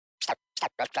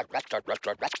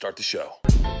Start the show.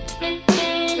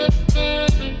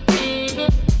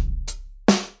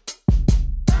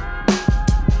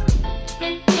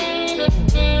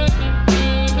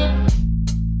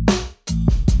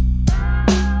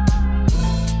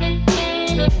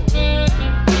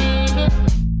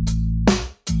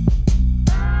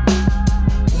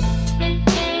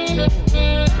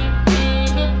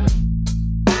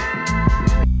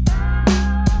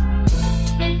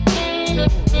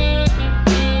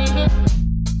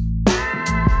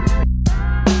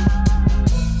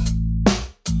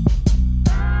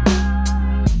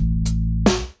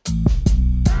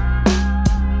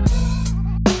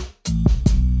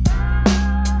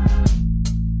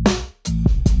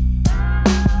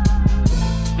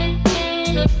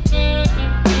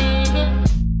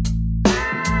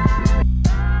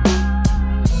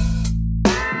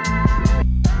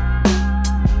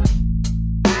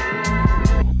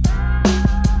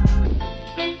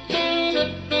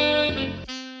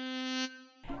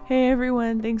 Hey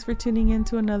everyone, thanks for tuning in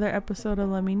to another episode of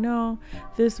Let Me Know.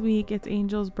 This week it's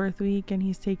Angel's birth week and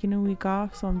he's taking a week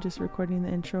off, so I'm just recording the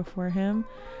intro for him.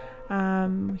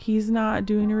 He's not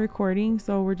doing a recording,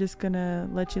 so we're just gonna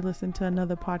let you listen to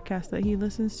another podcast that he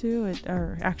listens to,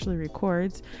 or actually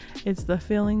records. It's the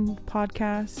Feeling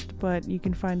Podcast, but you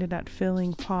can find it at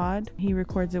Feeling Pod. He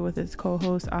records it with his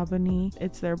co-host Abani.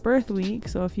 It's their birth week,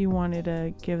 so if you wanted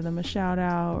to give them a shout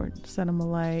out or send them a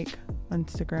like on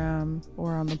Instagram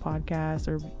or on the podcast,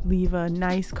 or leave a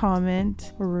nice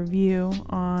comment or review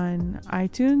on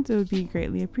iTunes, it would be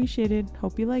greatly appreciated.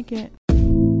 Hope you like it.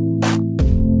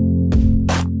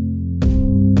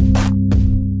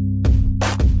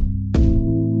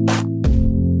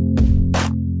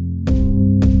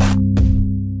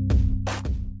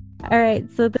 All right,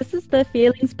 so this is the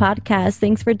Feelings Podcast.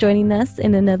 Thanks for joining us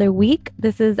in another week.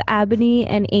 This is Abani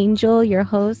and Angel, your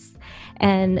hosts,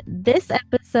 and this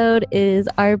episode is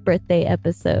our birthday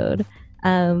episode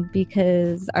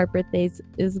because our birthdays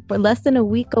is less than a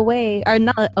week away, or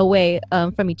not away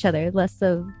from each other, less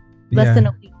than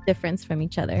a week difference from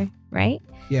each other, right?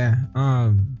 Yeah,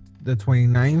 the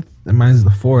 29th, and mine's the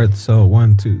 4th, so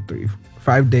 1, 2, 3,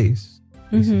 5 days,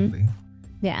 basically. Mm-hmm.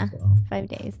 Yeah, so. 5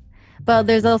 days. Well,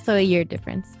 there's also a year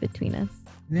difference between us.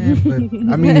 Yeah, but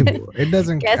I mean, it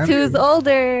doesn't. Guess who's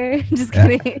older? Just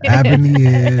kidding.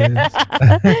 Abani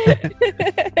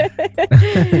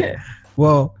is.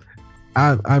 Well,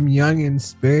 I'm young in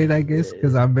spirit, I guess,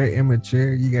 because I'm very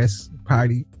immature. You guys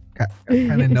probably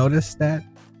kind of noticed that.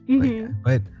 Mm-hmm.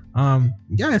 But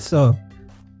yeah. So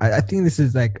I think this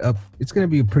is like it's gonna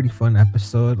be a pretty fun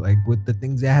episode. Like with the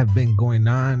things that have been going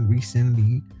on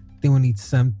recently. I think we need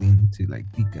something to like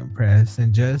decompress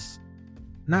and just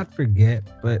not forget,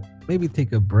 but maybe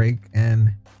take a break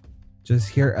and just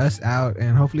hear us out,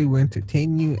 and hopefully we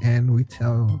entertain you and we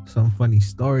tell some funny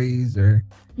stories, or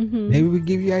maybe we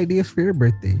give you ideas for your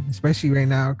birthday, especially right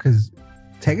now because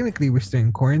technically we're still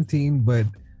in quarantine, but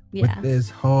with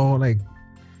this whole like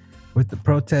with the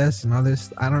protests and all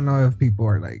this, I don't know if people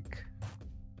are like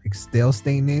still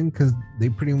staying in because they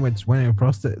pretty much went and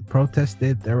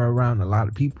protested. They were around a lot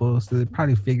of people, so they're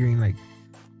probably figuring like,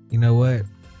 you know what,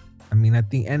 I mean, I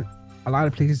think, and a lot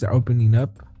of places are opening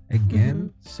up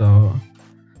again, so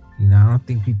you know, I don't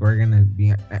think people are gonna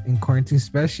be in quarantine,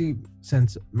 especially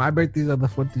since my birthday is on the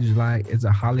 4th of July. It's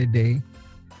a holiday.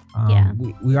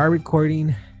 We are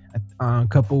recording a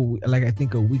couple, like I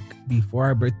think a week before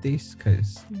our birthdays,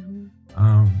 because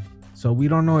so we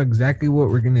don't know exactly what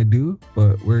we're gonna do,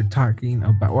 but we're talking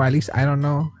about, or at least I don't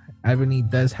know. Ebony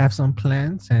does have some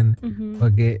plans, and we'll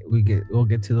get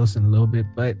to those in a little bit.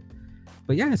 But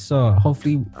yeah, so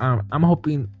hopefully, I'm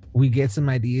hoping we get some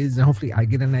ideas, and hopefully I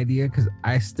get an idea, because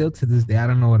I still to this day I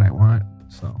don't know what I want.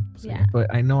 So yeah.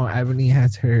 But I know Ebony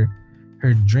has her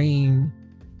dream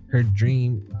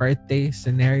birthday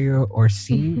scenario or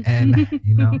scene, and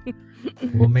you know,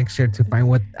 we'll make sure to find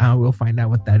we'll find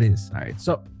out what that is. All right,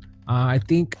 so. I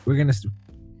think I don't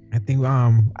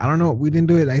know, we didn't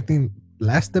do it I think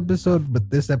last episode, but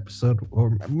this episode,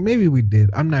 or maybe we did,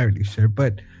 I'm not really sure,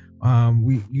 but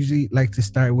we usually like to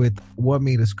start with what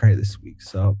made us cry this week.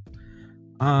 So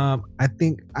I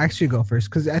think I should go first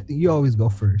because I think you always go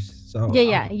first. So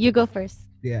you go first.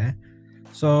 Yeah.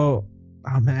 So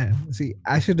oh man, see,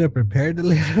 I should have prepared a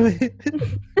little bit.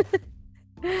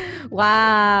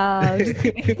 Wow.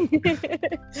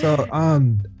 So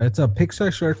it's a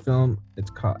Pixar short film.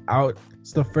 It's called Out.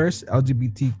 It's the first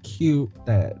LGBTQ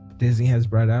that Disney has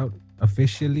brought out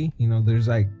officially. You know, there's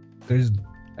I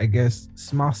guess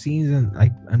small scenes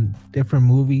in different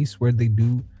movies where they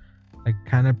do like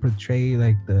kind of portray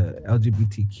like the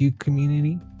LGBTQ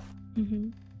community.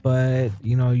 but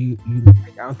like,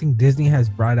 I don't think Disney has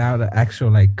brought out an actual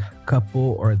like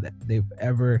couple or that they've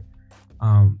ever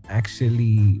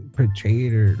actually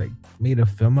portrayed or like made a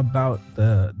film about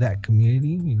that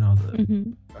community, the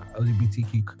Mm-hmm.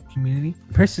 LGBTQ community.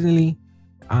 Personally,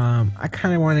 I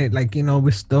kind of wanted, like,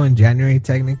 we're still in January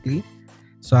technically,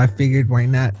 so I figured why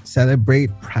not celebrate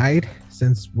Pride,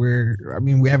 since we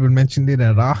haven't mentioned it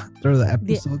at all through the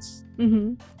episodes.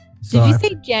 Mm-hmm. So Did you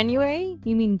say January?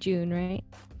 You mean June, right?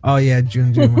 Oh yeah,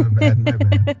 June. My bad.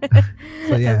 So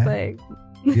I was yeah, like,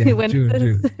 yeah, when June, is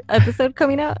June. this episode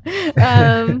coming out?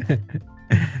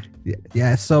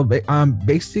 Yeah. So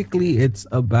basically, it's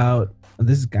about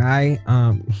this guy.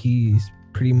 He's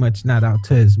pretty much not out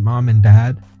to his mom and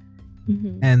dad,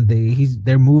 Mhm. and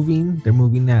they're moving. They're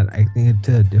moving that, I think,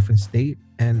 to a different state,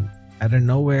 and out of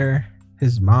nowhere,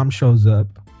 his mom shows up,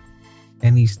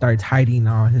 and he starts hiding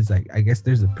all his, like, I guess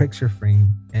there's a picture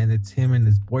frame, and it's him and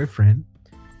his boyfriend,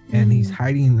 and he's Mm.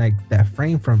 hiding like that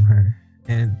frame from her,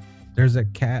 and there's a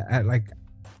cat at, like,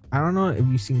 I don't know if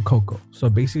you've seen Coco. So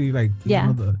basically, like,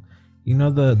 Yeah.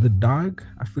 the dog,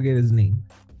 I forget his name,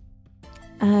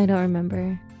 I don't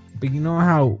remember. but you know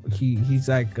how he's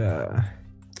like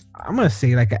I'm gonna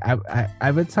say like a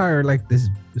avatar, or like this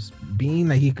being,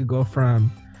 like he could go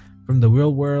from the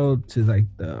real world to like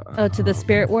the To the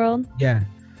spirit world. yeah.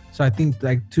 So I think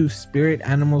like two spirit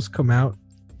animals come out,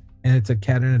 and it's a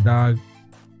cat and a dog,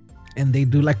 and they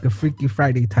do like a Freaky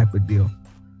Friday type of deal.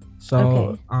 So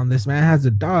Okay. this man has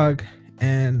a dog,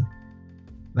 and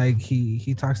like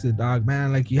he talks to the dog,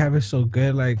 man, like, you have it so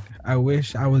good, like, I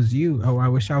wish I was you. Oh, I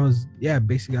wish I was, yeah,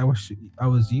 basically, I wish I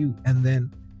was you. And then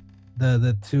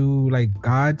the two, like,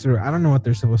 gods, or I don't know what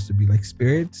they're supposed to be, like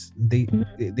spirits,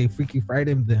 Mhm. they Freaky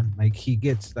Friday them. Like, he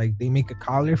gets, like, they make a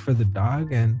collar for the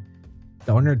dog, and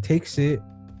the owner takes it,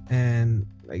 and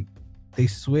like they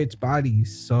switch bodies.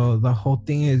 So the whole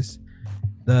thing is,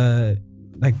 the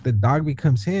dog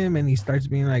becomes him, and he starts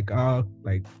being like, oh,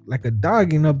 like a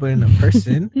dog, but in a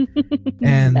person.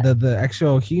 And Yeah. the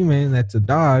actual human that's a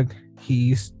dog,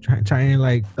 he's trying to,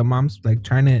 like, the mom's like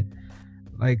trying to,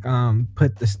 like,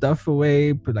 put the stuff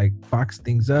away, put, like, box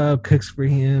things up, cooks for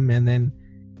him, and then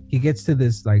he gets to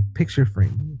this, like, picture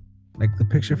frame, like the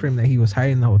picture frame that he was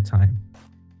hiding the whole time,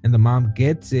 and the mom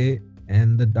gets it,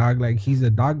 and the dog, like, he's a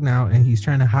dog now, and he's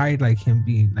trying to hide, like, him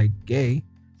being, like, gay.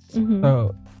 Mhm.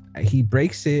 So he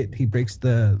breaks it, he breaks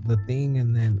the thing,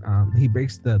 and then he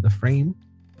breaks the frame,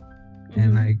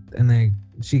 and Mhm. like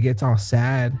she gets all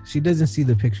sad. She doesn't see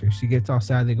the picture. She gets all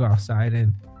sad. They go outside,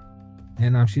 and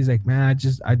she's like, man,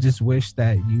 I just wish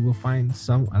that you will find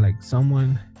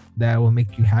someone that will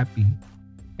make you happy,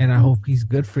 and I hope he's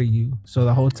good for you. So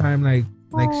the whole time,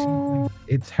 Aw.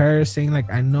 it's her saying, like,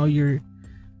 I know you're,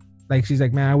 like, she's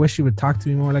like, man, I wish you would talk to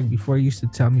me more, like, before you used to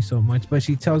tell me so much. But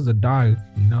she tells the dog,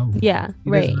 Yeah. he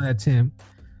Right. doesn't know that's him.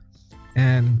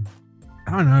 And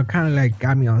I don't know, it kind of like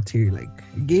got me all teary. Like,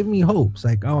 it gave me hopes.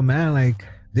 Like, oh man, like,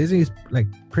 Disney's like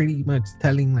pretty much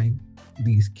telling, like,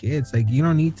 these kids, like, you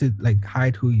don't need to, like,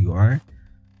 hide who you are.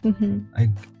 Mhm. Like,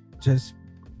 just,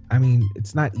 I mean,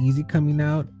 it's not easy coming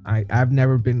out. I've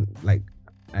never been, like,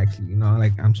 actually,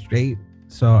 like, I'm straight,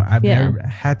 so I've Yeah. never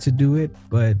had to do it.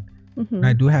 But I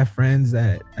Mhm. do have friends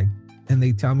that, like, and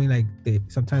they tell me, like, they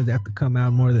sometimes they have to come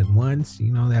out more than once. They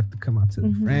have to come out to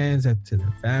their Mhm. friends, to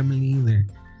their family,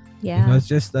 Yeah. it's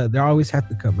just they always have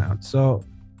to come out. So,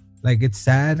 like, it's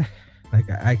sad. Like,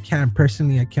 I can't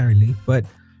relate, but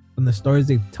from the stories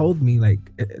they've told me, like,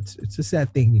 it's a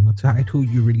sad thing, to hide who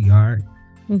you really are,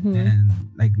 Mhm. and,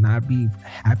 like, not be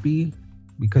happy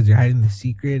because you're hiding the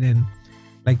secret. And,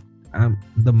 like,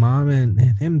 the mom and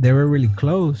him, they were really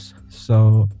close.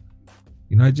 So,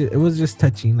 it was just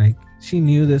touching. Like, she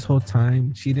knew this whole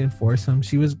time. She didn't force him.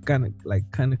 She was gonna, like,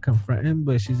 kind of confront him,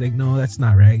 but she's like, no, that's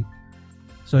not right.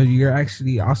 So you're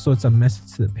actually also, it's a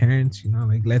message to the parents,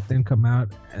 like, let them come out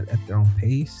at their own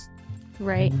pace.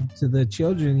 Right. And to the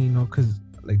children, because,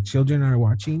 like, children are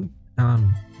watching,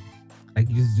 like,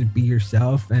 you just be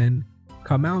yourself and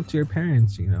come out to your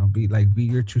parents, be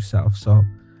your true self. So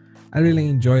I really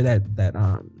enjoy that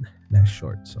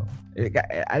short. So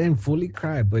I didn't fully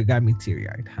cry, but it got me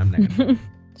teary-eyed. I'm not gonna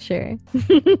Sure.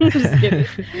 Just kidding.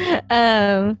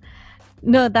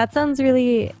 No, that sounds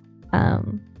really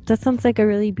that sounds like a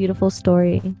really beautiful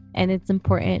story, and it's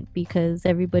important because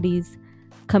everybody's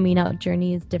coming out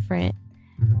journey is different.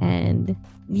 Mhm. And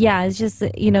yeah, it's just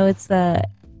it's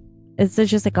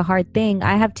just like a hard thing.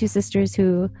 I have two sisters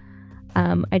who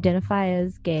identify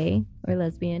as gay or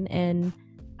lesbian, and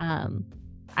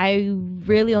I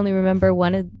really only remember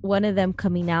one of them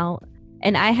coming out,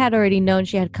 and I had already known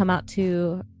she had come out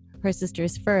to her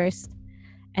sisters first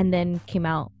and then came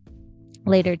out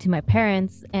later to my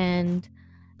parents. And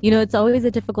it's always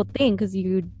a difficult thing because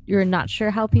you're not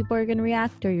sure how people are going to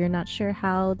react, or you're not sure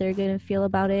how they're going to feel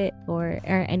about it, or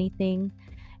anything.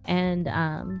 And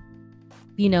and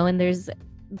there's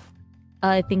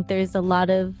I think there's a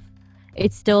lot of,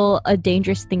 it's still a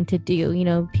dangerous thing to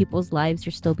do. People's lives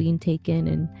are still being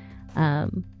taken,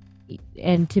 and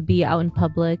to be out in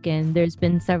public. And there's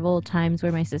been several times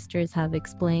where my sisters have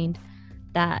explained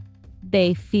that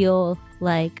they feel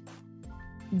like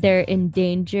they're in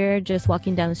danger just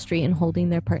walking down the street and holding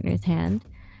their partner's hand,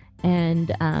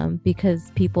 and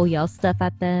because people yell stuff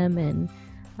at them. And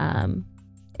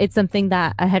it's something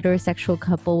that a heterosexual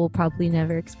couple will probably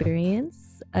never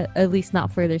experience, at least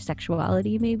not for their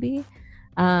sexuality, maybe.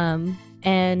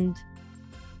 And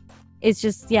it's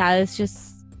just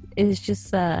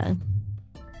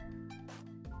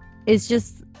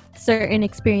certain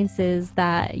experiences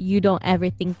that you don't ever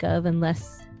think of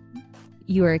unless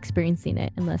you are experiencing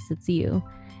it, unless it's you.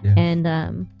 Yeah. And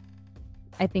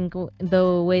I think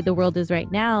the way the world is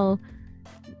right now,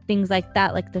 things like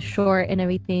that, like the short and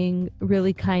everything,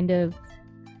 really kind of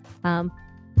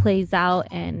plays out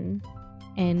and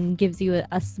gives you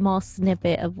a small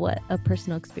snippet of what a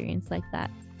personal experience like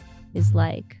that is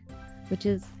like, which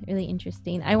is really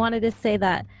interesting. I wanted to say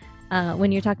that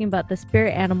when you're talking about the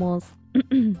spirit animals,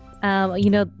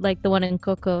 like the one in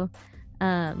Coco,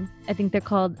 I think they're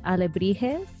called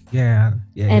alebrijes. Yeah.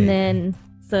 And then,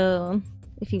 so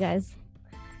if you guys,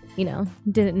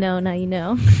 didn't know, now you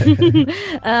know.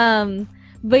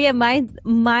 But yeah,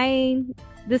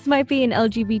 this might be an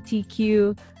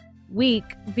LGBTQ week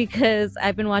because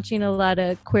I've been watching a lot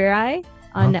of Queer Eye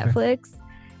on Netflix,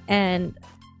 and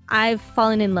I've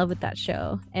fallen in love with that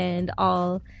show and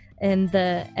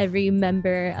every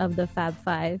member of the Fab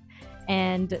Five.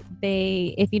 And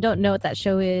if you don't know what that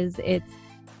show is, it's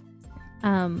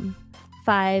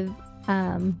five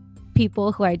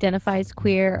people who identify as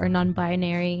queer or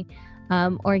non-binary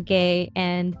or gay,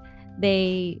 and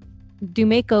they do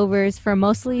makeovers for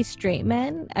mostly straight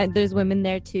men. There's women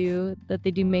there too that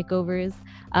they do makeovers,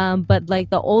 but like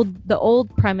the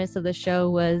old premise of the show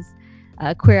was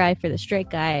Queer Eye for the straight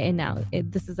guy, and now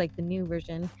this is like the new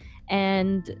version.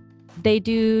 And they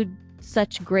do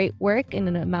such great work in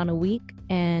an amount of week,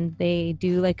 and they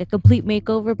do like a complete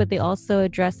makeover, but they also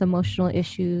address emotional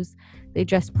issues, they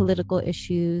address political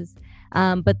issues,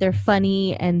 but they're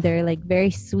funny and they're like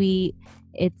very sweet.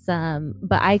 It's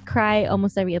but I cry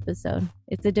almost every episode.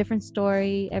 It's a different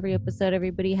story every episode.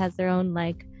 Everybody has their own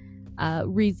like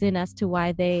reason as to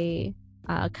why they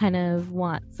kind of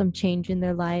want some change in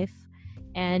their life.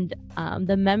 And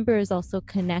the members also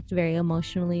connect very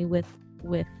emotionally with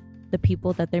the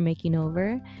people that they're making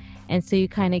over, and so you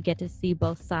kind of get to see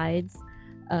both sides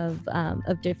of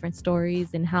different stories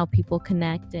and how people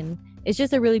connect. And it's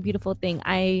just a really beautiful thing.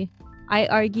 I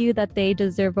argue that they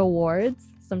deserve awards,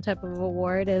 some type of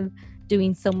award of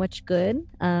doing so much good,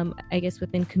 I guess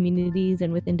within communities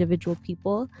and with individual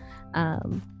people.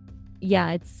 I'm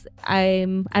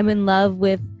in love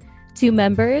with two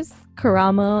members,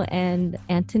 Karamo and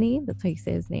Anthony. That's how you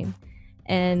say his name.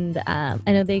 And I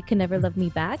know they can never love me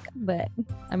back, but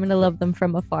I'm gonna love them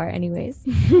from afar anyways.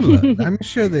 I'm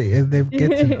sure if they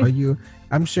get to know you,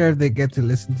 I'm sure if they get to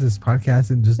listen to this podcast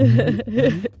and just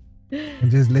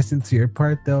listen to your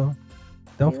part, they'll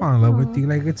fall in love with you.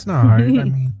 Like, it's not hard. I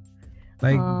mean,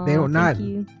 like, they don't not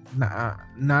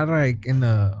like in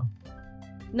a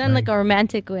not like a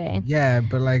romantic way. Yeah,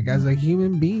 but like as a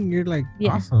human being, you're like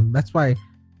awesome. That's why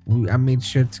I made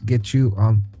sure to get you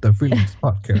on the Feelings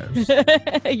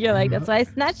podcast. You're like, that's why I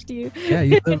snatched you. Yeah,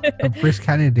 you're the first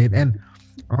candidate. And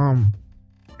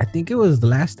I think it was the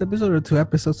last episode or 2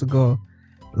 episodes ago.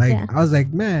 Like, I was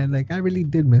like, man, like I really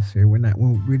did miss her when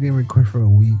we didn't record for a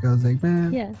week. I was like,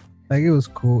 man, like it was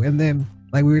cool. And then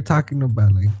like we were talking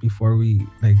about like before we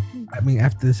like, I mean,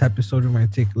 after this episode we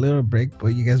might take a little break, but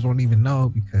you guys won't even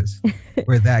know because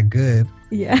we're that good.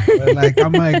 Yeah. But like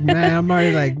I'm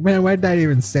already like, man, why did I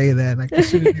even say that? Like I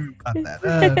shouldn't even brought that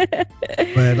up.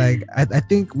 But like I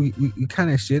think we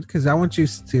kind of should, because I want you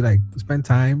to like spend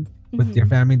time with your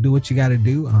family, do what you got to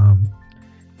do.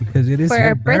 Because it is for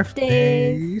your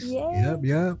birthdays.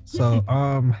 Yep. So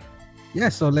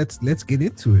so let's get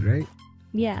into it, right?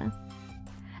 Yeah.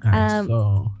 Right,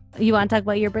 so you want to talk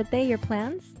about your birthday, your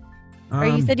plans? Or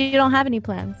you said you don't have any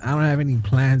plans? I don't have any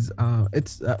plans.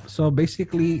 It's so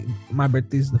basically my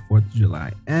birthday is the 4th of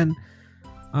July, and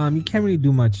you can't really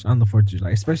do much on the 4th of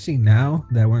July, especially now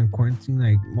that we're in quarantine.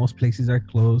 Like most places are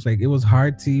closed. Like it was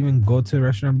hard to even go to a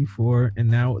restaurant before,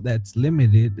 and now that's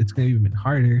limited. It's gonna be even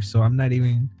harder. So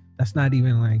that's not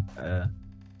even like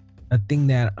a thing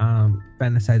that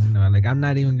fantasizing about. Like, I'm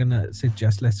not even gonna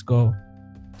suggest let's go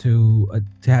to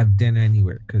have dinner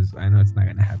anywhere because I know it's not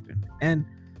gonna happen.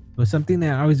 But something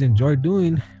that I always enjoyed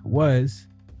doing was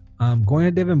going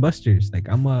to Dave and Buster's. Like,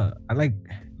 I like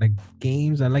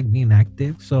games. I like being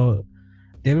active. So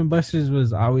Dave and Buster's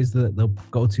was always the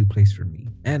go-to place for me.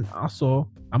 And also,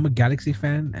 I'm a Galaxy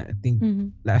fan. I think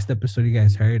last episode you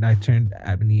guys heard, I turned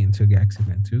Ebony into a Galaxy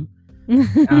fan too.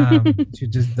 She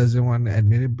just doesn't want to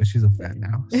admit it, but she's a fan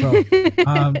now. So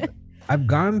I've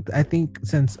gone, I think,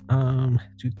 since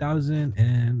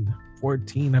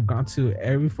 2014. I've gone to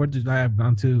every 4th of July. I've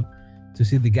gone to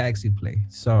see the Galaxy play.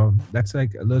 So that's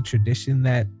like a little tradition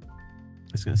that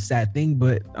it's a sad thing,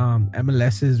 but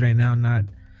MLS is right now not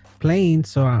playing,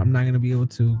 so I'm not gonna be able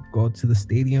to go to the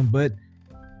stadium. But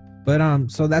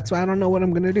so that's why I don't know what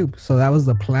I'm gonna do. So that was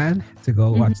the plan, to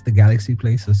go watch the Galaxy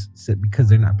play. So because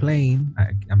they're not playing,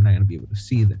 I'm not gonna be able to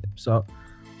see them. So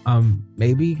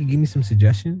maybe you can give me some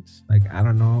suggestions. Like, I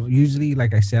don't know. Usually,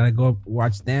 like I said, I go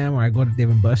watch them or I go to Dave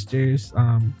and Buster's.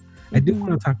 I do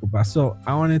want to talk about. So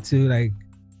I wanted to like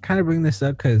kind of bring this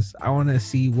up because I want to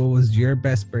see what was your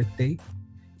best birthday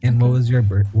and what was your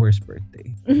worst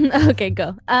birthday. Okay,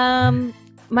 go.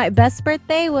 My best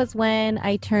birthday was when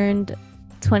I turned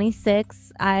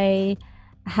 26. I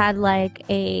had like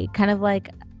a kind of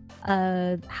like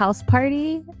a house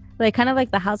party, like kind of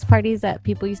like the house parties that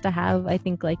people used to have, I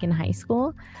think, like in high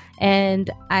school.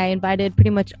 And I invited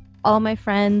pretty much all my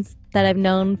friends that I've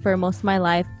known for most of my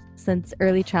life since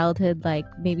early childhood, like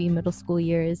maybe middle school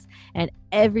years. And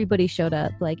everybody showed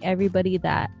up. Like everybody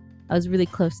that I was really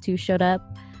close to showed up.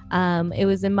 It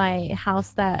was in my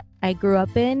house that I grew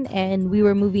up in, and we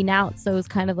were moving out. So it was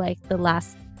kind of like the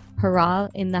last hurrah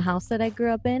in the house that I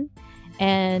grew up in.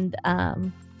 And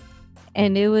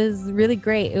it was really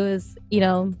great. It was,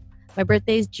 my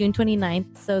birthday is June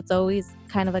 29th, so it's always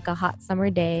kind of like a hot summer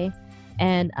day.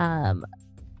 And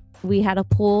we had a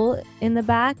pool in the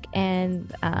back,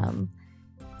 and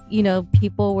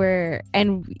people were,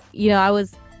 and I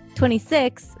was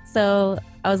 26, so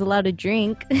I was allowed to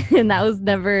drink, and that was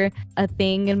never a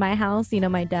thing in my house.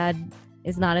 My dad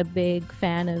is not a big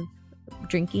fan of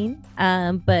drinking,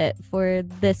 but for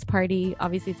this party,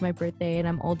 obviously it's my birthday and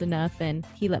I'm old enough, and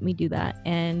he let me do that.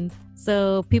 And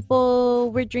so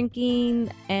people were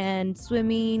drinking and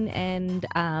swimming, and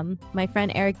my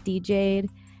friend Eric DJ'd,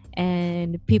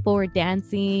 and people were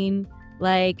dancing.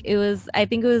 Like, I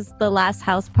think it was the last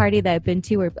house party that I've been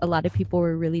to where a lot of people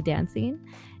were really dancing.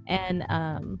 And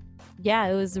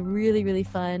it was really, really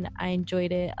fun. I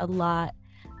enjoyed it a lot.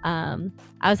 I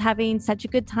was having such a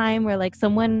good time where like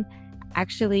someone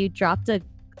actually dropped a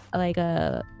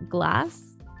glass,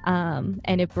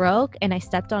 and it broke, and I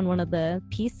stepped on one of the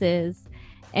pieces,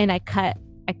 and I cut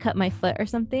my foot or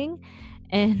something.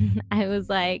 And I was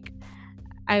like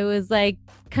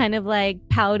kind of like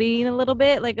pouting a little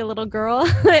bit like a little girl.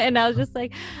 And I was just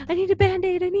like, I need a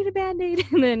band-aid.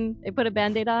 And then I put a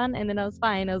band-aid on, and then I was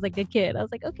fine. I was like a kid. I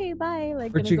was like, okay, bye.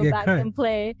 Like, gonna go back and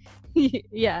play.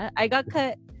 Yeah, I got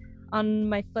cut on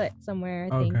my foot somewhere,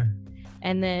 I think.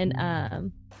 And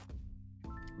then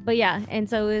but yeah, and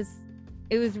so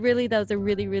it was really, that was a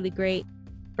really, really great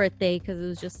birthday because it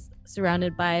was just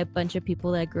surrounded by a bunch of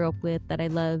people that I grew up with that I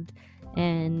loved.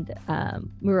 And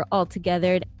we were all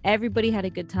together. Everybody had a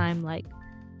good time. Like,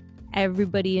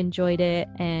 everybody enjoyed it.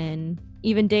 And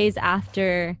even days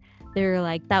after, they were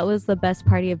like, that was the best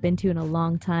party I've been to in a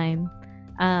long time.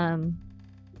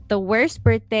 The worst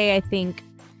birthday, I think,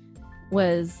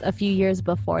 was a few years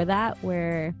before that,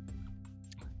 where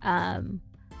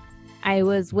I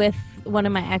was with one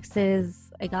of my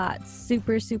exes. I got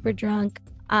super, super drunk.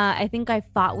 I think I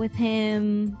fought with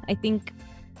him. I think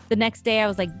the next day I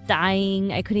was like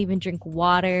dying. I couldn't even drink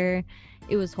water.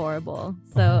 It was horrible.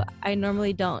 So I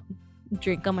normally don't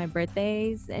drink on my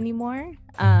birthdays anymore.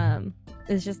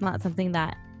 It's just not something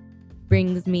that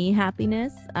brings me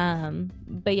happiness.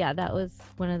 But yeah, that was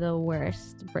one of the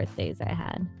worst birthdays I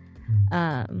had.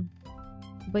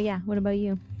 But yeah, what about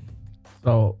you?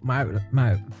 So my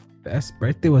best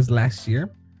birthday was last year.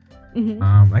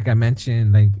 Like I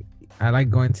mentioned, like I like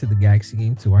going to the Galaxy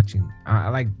game I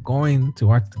like going to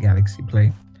watch the Galaxy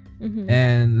play.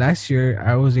 And last year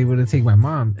I was able to take my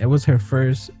mom. It was her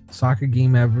first soccer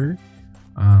game ever.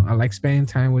 I like spending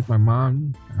time with my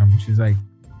mom. She's like,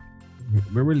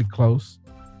 we're really close.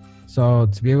 So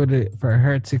to be able for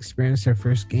her to experience her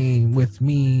first game with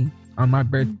me on my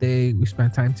birthday, we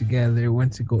spent time together,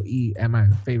 went to go eat at my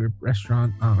favorite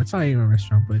restaurant. It's not even a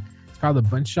restaurant, but it's called the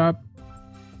Bun Shop.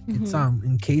 It's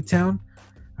in K-Town.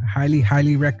 I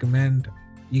highly recommend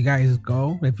you guys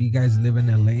go if you guys live in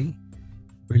LA.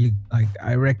 Really, like,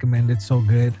 I recommend it. So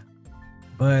good.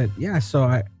 But yeah,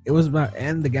 so it was about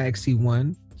and the Galaxy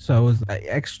One, so it was like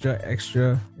extra.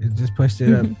 It just pushed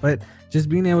it up. But just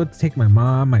being able to take my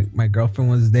mom, my girlfriend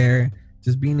was there.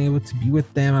 Just being able to be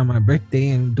with them on my birthday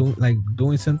and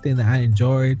doing something that I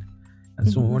enjoyed.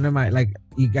 And so one of my, like,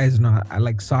 you guys know, I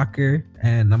like soccer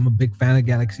and I'm a big fan of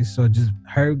Galaxy. So just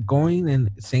her going and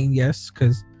saying yes,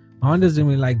 because my mom doesn't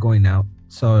really like going out.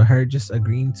 So her just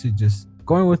agreeing to just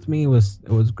going with me was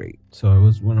great. So it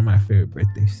was one of my favorite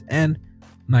birthdays and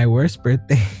my worst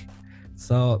birthday.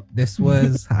 So this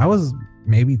was I was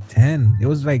maybe 10. It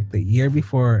was like the year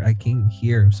before I came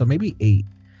here, so maybe 8.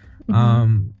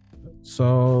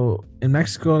 So in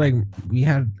Mexico, like, we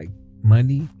had like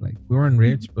money, like we weren't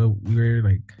rich, but we were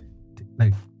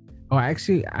like oh,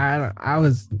 actually I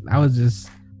was just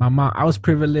my mom. I was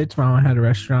privileged. My mom had a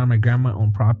restaurant. My grandma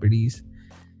owned properties,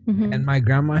 and my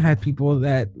grandma had people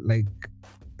that like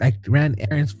ran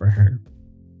errands for her.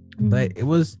 But it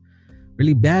was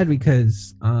really bad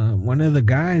because one of the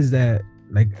guys that,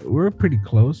 like, we were pretty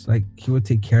close, like, he would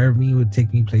take care of me, would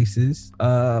take me places.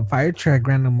 Fire truck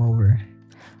ran him over.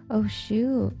 Oh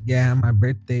shoot. Yeah, my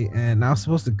birthday, and I was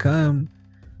supposed to come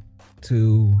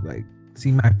to like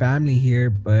see my family here,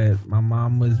 but my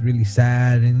mom was really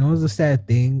sad, and it was a sad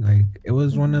thing. Like, it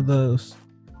was one of those.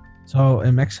 So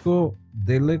in Mexico,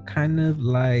 they look kind of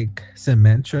like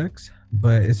cement trucks,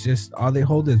 but it's just all they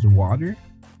hold is water.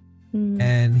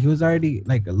 And he was already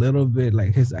like a little bit,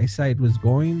 like, his eyesight was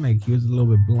going, like he was a little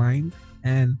bit blind,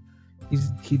 and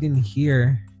he didn't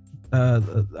hear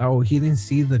he didn't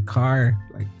see the car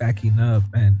like backing up,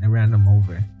 and it ran him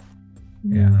over.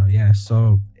 Yeah.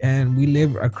 So, and we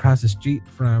live across the street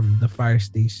from the fire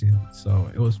station,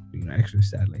 so it was, actually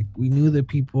sad. Like, we knew the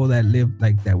people that lived,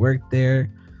 like, that worked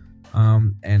there,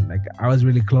 and like I was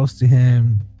really close to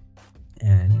him,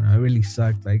 and it really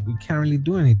sucked. Like, we can't really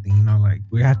do anything, like,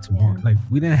 we had to mourn. Like,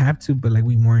 we didn't have to, but like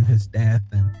we mourned his death,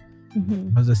 and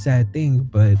it was a sad thing.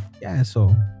 But yeah,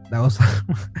 so that was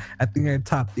I think I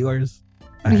topped yours.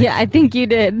 Yeah, I think you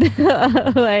did.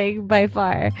 Like, by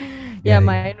far. Yeah,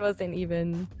 mine wasn't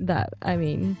even that. I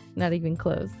mean, not even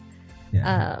close.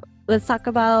 Let's talk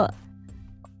about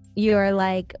your,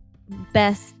 like,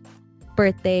 best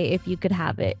birthday if you could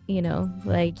have it,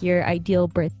 like your ideal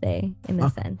birthday in a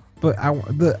sense. But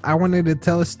I wanted to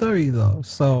tell a story though.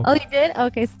 So you did?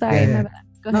 Okay, sorry. My bad.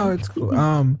 Go ahead. No, it's cool.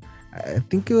 I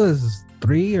think it was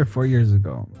 3 or 4 years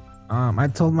ago. I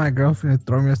told my girlfriend to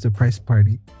throw me a surprise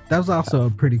party. That was also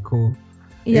pretty cool.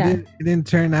 Yeah. It didn't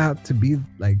turn out to be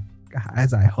like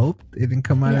as I hoped. It didn't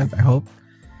come out as I hoped.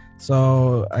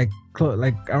 So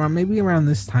maybe around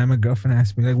this time, my girlfriend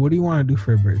asked me, like, what do you want to do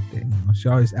for a birthday? She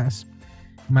always asks me,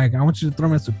 Mike, I want you to throw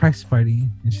me a surprise party.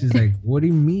 And she's like, what do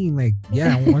you mean? Like,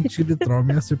 yeah, I want you to throw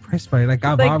me a surprise party. Like,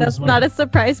 that's not a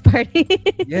surprise party.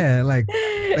 Yeah, like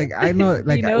I know,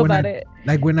 like, about it.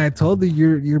 Like, when I told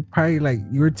you, you're probably like,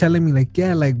 you were telling me, like,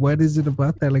 yeah, like, what is it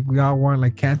about that? Like, we all want,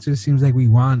 like, cancer sees like we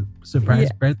want surprise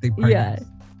birthday parties.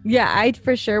 Yeah, I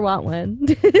for sure want one.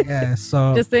 Yeah,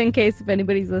 so just in case if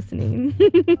anybody's listening.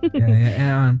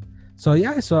 And so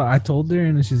I told her,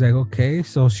 and she's like, okay.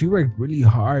 So she worked really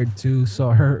hard too.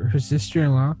 So her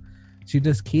sister-in-law, she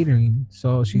does catering.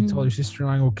 So she told her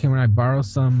sister-in-law, okay, when I borrow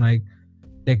some like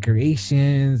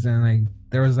decorations, and like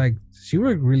there was like, she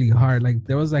worked really hard. Like,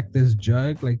 there was like this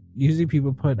jug, like usually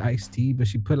people put iced tea, but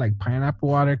she put like pineapple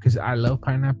water because I love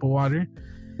pineapple water.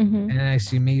 And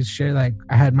she made sure like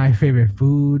I had my favorite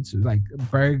foods, like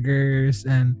burgers,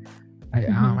 and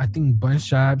I think bun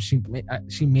shop. She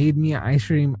made me an ice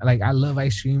cream. Like, I love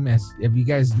ice cream. As if you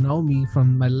guys know me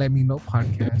from my Let Me Know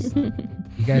podcast,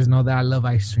 you guys know that I love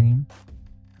ice cream.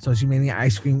 So she made me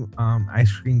ice cream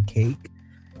cake.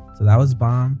 So that was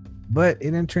bomb, but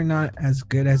it didn't turn out as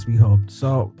good as we hoped.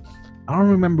 So I don't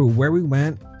remember where we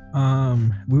went.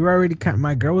 We were already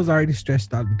my girl was already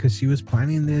stressed out because she was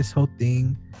planning this whole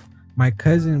thing. My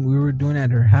cousin, we were doing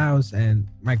at her house, and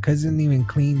my cousin didn't even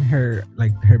clean her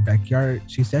backyard.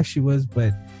 She said she was,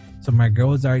 but so my girl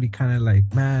was already kind of like,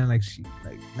 man, like, she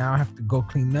like, now I have to go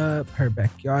clean up her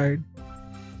backyard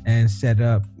and set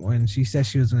up when she said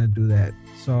she was gonna do that.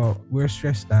 So we're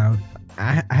stressed out.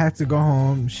 I had to go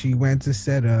home. She went to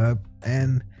set up,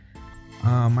 and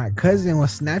my cousin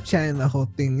was Snapchatting the whole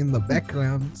thing in the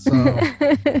background. So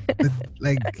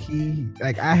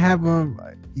I have him,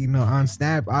 on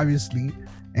Snap, obviously,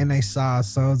 and I saw.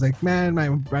 So I was like, man,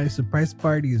 my surprise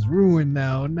party is ruined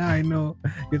now. Now I know,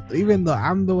 even though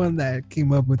I'm the one that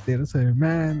came up with it. I said,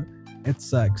 man, it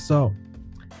sucks. So,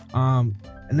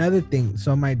 another thing.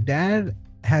 So my dad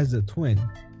has a twin,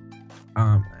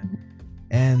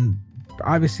 and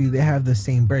obviously they have the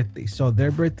same birthday. So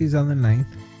their birthday's on the 9th.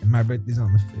 and my birthday's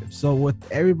on the 5th. So what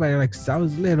everybody, like, since I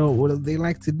was little, what they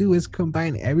like to do is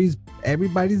combine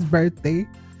everybody's birthday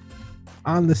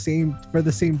on the same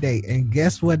day. And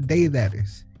guess what day that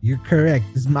is? You're correct.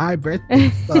 It's my birthday.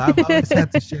 So I've always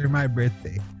had to share my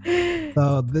birthday.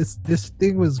 So this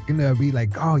thing was gonna be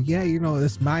like, oh yeah,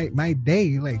 it's my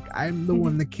day. Like, I'm the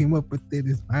one that came up with it.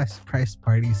 It's my surprise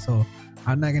party. So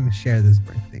I'm not gonna share this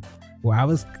birthday. Well,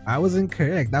 I was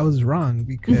incorrect. I was wrong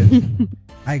because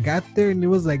I got there and it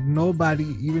was like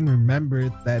nobody even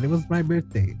remembered that it was my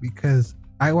birthday, because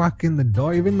I walk in the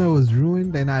door, even though it was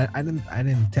ruined, and I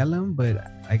didn't tell them, but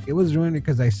like it was ruined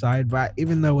because I saw it, but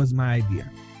even though it was my idea.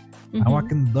 I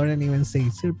walk in the door and even say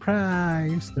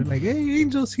surprise. They're like, hey,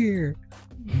 Angel's here.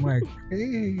 I'm like,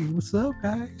 hey, what's up,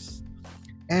 guys?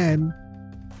 And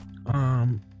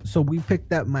so we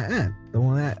picked up my aunt, the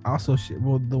one that also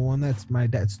the one that's my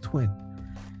dad's twin,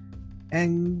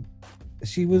 and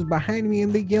she was behind me,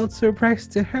 and they yelled surprise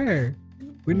to her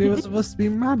when it was supposed to be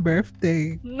my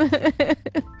birthday.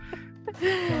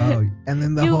 And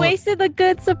then you wasted a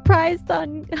good surprise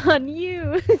on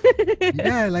you.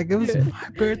 Yeah, like it was my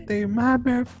birthday.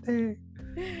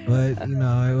 But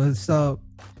it was, so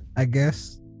I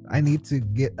guess I need to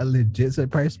get a legit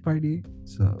surprise party.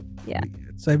 So yeah.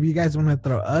 So if you guys want to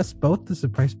throw us both the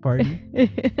surprise party,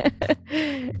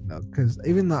 because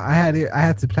even though I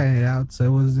had to plan it out, so it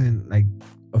wasn't like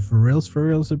a for real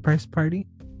surprise party.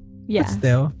 Yeah. But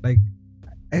still, like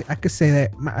I could say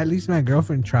that at least my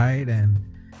girlfriend tried, and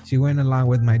she went along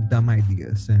with my dumb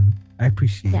ideas, and I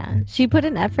appreciate it. Yeah, she put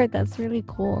an effort. That's really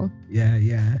cool. Yeah.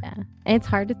 And it's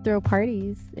hard to throw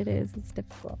parties. It is. It's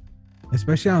difficult.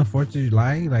 Especially on 4th of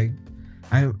July. Like,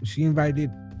 she invited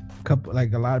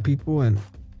a lot of people, and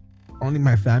only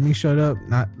my family showed up.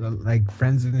 Not like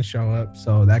friends didn't show up.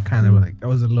 So that kind of that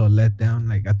was a little letdown.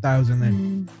 Like, I thought I was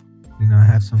gonna,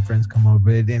 have some friends come over,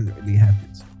 but it didn't really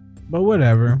happen. So. But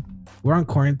whatever. We're on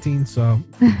quarantine, so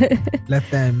let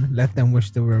them wish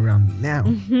they were around me now.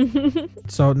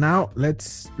 So now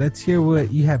let's hear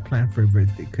what you have planned for your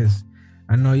birthday, because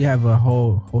I know you have a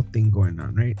whole thing going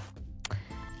on, right?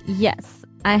 Yes,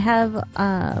 I have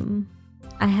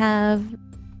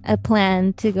a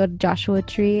plan to go to Joshua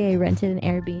Tree. I rented an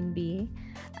Airbnb.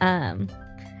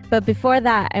 But before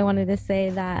that, I wanted to say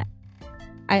that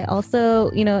I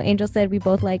also, Angel said we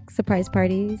both like surprise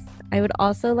parties. I would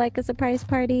also like a surprise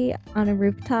party on a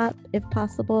rooftop, if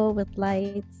possible, with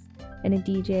lights and a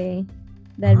DJ.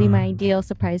 That'd be my ideal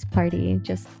surprise party,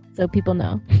 just so people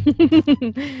know.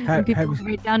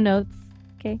 Write down notes.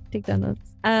 Okay, take down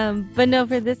notes. But no,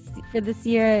 for this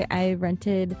year, I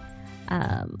rented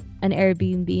an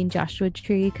Airbnb in Joshua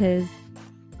Tree, because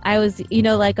I was,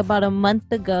 like about a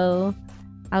month ago,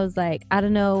 I was like, I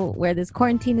don't know where this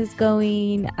quarantine is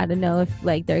going. I don't know if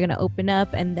like they're gonna open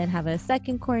up and then have a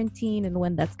second quarantine, and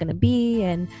when that's gonna be.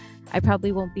 And I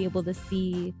probably won't be able to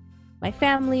see my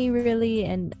family really.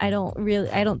 And I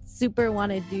don't super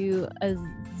want to do a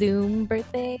Zoom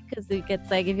birthday, because it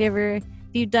gets like, if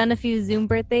you've done a few Zoom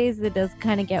birthdays, it does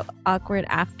kind of get awkward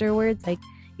afterwards. Like,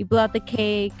 you blow out the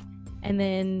cake, and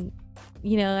then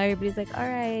everybody's like, all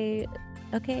right,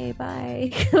 okay,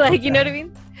 bye. Like, you know what I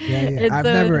mean? Yeah.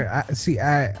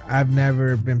 I've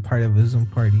never been part of a Zoom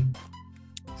party,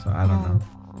 so I don't know.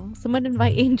 Someone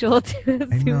invite Angel to a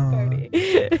Zoom party.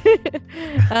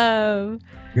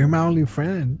 You're my only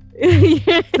friend.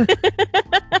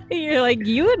 You're like,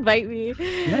 you invite me.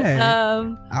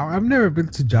 Yeah. I've never been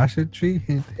to Joshua Tree.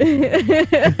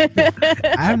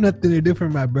 I have nothing to do for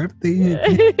my birthday.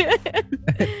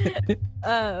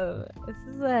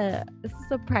 This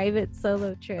is a private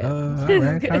solo trip.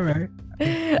 All right.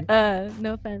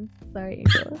 No offense. Sorry,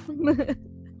 Angel.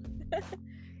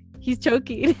 He's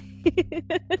choking.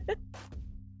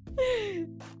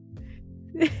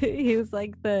 He was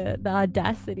like the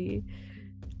audacity.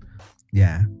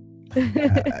 Yeah. I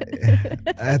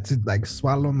had to like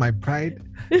swallow my pride.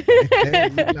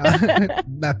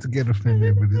 Not to get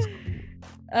offended, but it's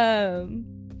cool.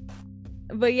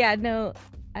 But yeah, no,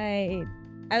 I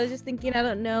was just thinking, I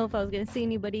don't know if I was gonna see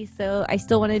anybody, so I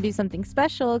still want to do something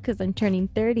special because I'm turning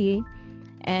 30.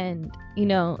 And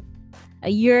a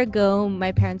year ago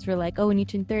my parents were like, oh, when you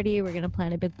turn 30 we're gonna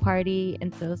plan a big party.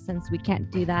 And so since we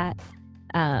can't do that,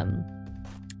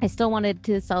 I still wanted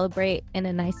to celebrate in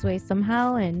a nice way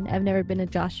somehow. And I've never been to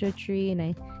Joshua Tree, and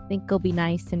I think it'll be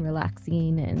nice and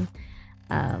relaxing, and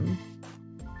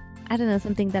I don't know,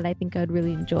 something that I think I would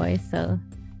really enjoy. So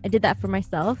I did that for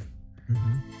myself.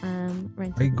 Are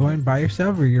you going by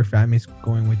yourself, or your family's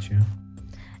going with you?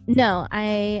 No,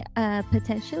 I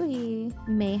potentially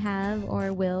may have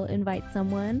or will invite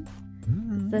someone.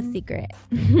 It's a Mm. secret.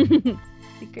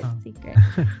 secret, Oh.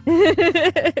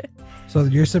 secret. So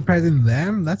you're surprising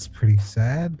them? That's pretty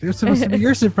sad. It's supposed to be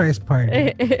your surprise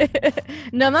party.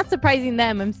 No, I'm not surprising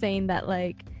them. I'm saying that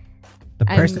like The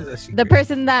I'm person's a secret. the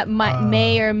person that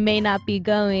may Uh, or may not be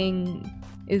going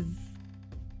is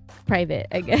private,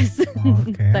 I guess.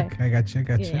 okay, But, okay, I got you.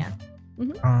 yeah.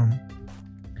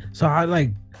 So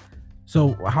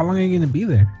so how long are you gonna be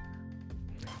there?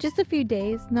 Just a few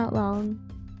days, not long.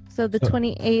 So the So-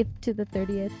 28th to the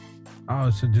 30th. Oh,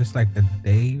 so just like a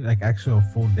day, like actual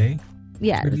full day?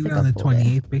 Yeah, You're just leaving like on a the full day.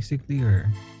 28th, basically, or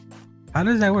how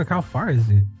does that work? How far is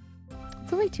it?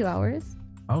 It's only 2 hours.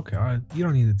 Okay, you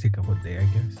don't need to take a whole day, I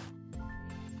guess.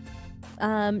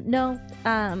 No.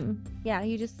 Yeah,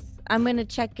 I'm gonna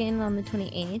check in on the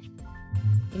 28th,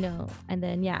 and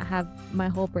then have my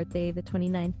whole birthday the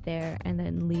 29th there, and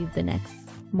then leave the next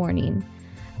morning.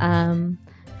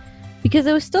 Because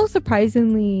it was still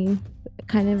surprisingly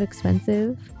kind of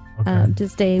expensive Okay. to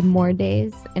stay more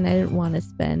days, and I didn't want to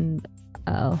spend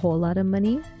a whole lot of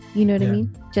money, you know what I Yeah.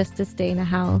 mean, just to stay in a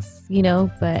house,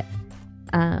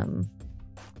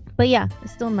 but yeah,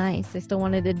 it's still nice. I still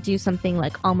wanted to do something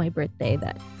like on my birthday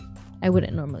that I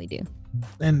wouldn't normally do.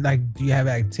 And like, do you have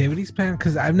activities planned?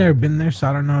 Because I've never been there, so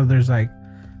I don't know if there's like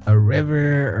a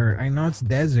river, or I know it's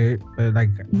desert, but like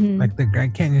the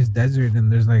Grand Canyon's desert,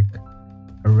 and there's like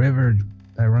a river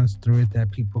that runs through it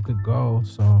that people could go.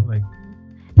 So like,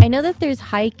 I know that there's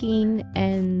hiking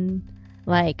and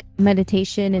like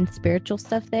meditation and spiritual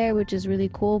stuff there, which is really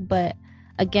cool. But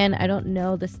again, I don't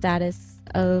know the status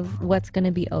of what's going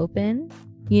to be open,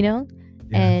 yeah.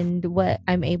 and what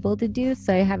I'm able to do.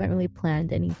 So I haven't really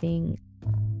planned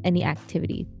any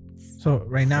activity. So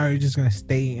right now you're just gonna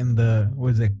stay in a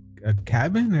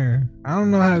cabin, or I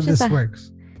don't know how It's this just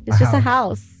works. It's just a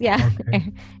house. Yeah.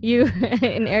 Okay. You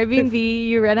in Airbnb,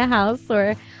 you rent a house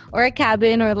or a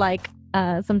cabin, or like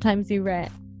sometimes you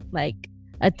rent like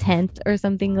a tent or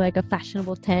something, like a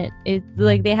fashionable tent. It's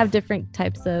like they have different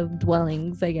types of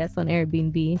dwellings, I guess, on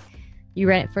Airbnb. You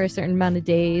rent it for a certain amount of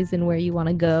days and where you want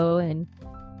to go, and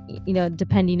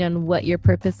depending on what your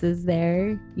purpose is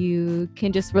there, you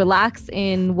can just relax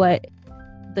in what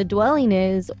the dwelling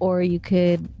is, or you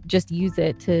could just use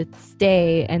it to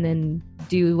stay and then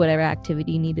do whatever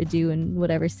activity you need to do in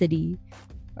whatever city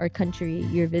or country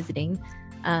you're visiting.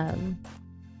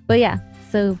 But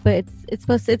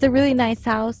it's a really nice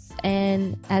house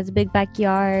and has a big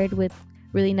backyard with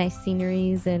really nice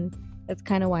sceneries, and that's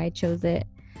kind of why I chose it.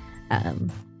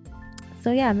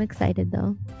 So yeah, I'm excited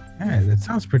though. Yeah, that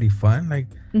sounds pretty fun. Like,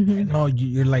 Mhm. I know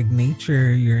you're like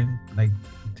nature. You're like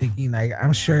taking, like,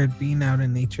 I'm sure being out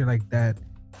in nature like that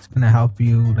is gonna help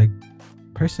you, like,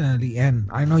 personally. And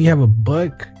I know you have a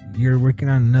book. You're working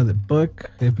on another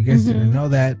book, if you guys didn't know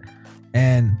that.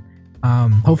 And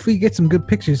hopefully you get some good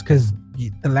pictures, because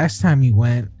the last time you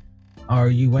went,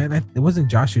 it wasn't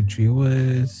Joshua Tree. It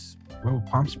was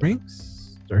Palm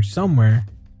Springs or somewhere.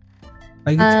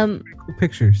 Like, you took pretty cool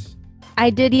pictures. I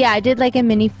did like a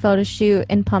mini photo shoot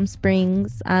in Palm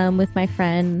Springs with my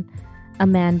friend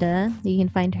Amanda. You can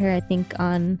find her, I think,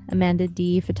 on Amanda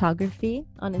D Photography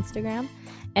on Instagram.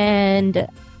 And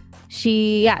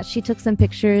she took some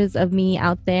pictures of me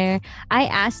out there. I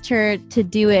asked her to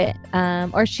do it,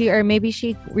 or maybe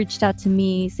she reached out to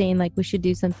me saying like we should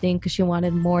do something, because she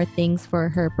wanted more things for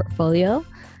her portfolio,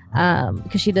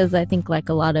 because she does, I think, like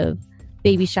a lot of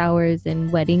baby showers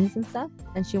and weddings and stuff,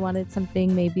 and she wanted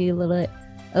something maybe a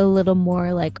little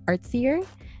more like artsier,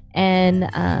 and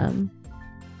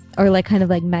or like kind of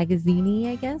like magazine-y,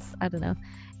 I guess, I don't know.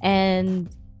 And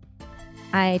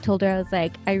I told her, I was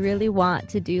like, I really want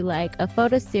to do like a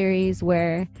photo series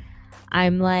where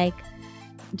I'm like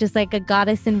just like a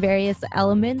goddess in various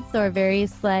elements or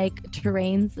various like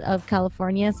terrains of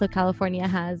California. So California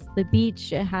has the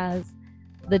beach, it has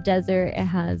the desert, it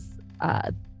has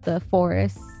the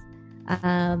forests,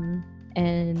 and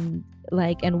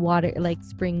water, like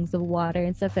springs of water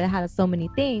and stuff. It has so many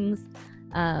things.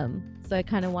 So I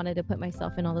kind of wanted to put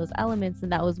myself in all those elements,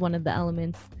 and that was one of the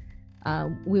elements.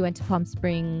 We went to Palm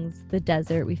Springs, the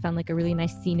desert. We found like a really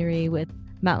nice scenery with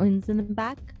mountains in the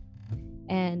back,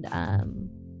 and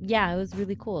it was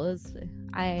really cool. It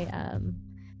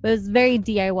was very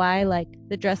DIY. Like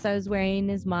the dress I was wearing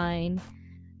is mine.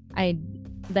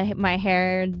 My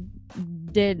hair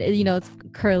it's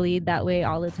curly that way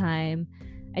all the time.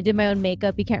 I did my own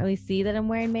makeup. You can't really see that I'm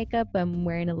wearing makeup. I'm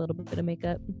wearing a little bit of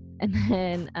makeup, and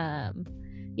then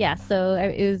so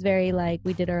it was very like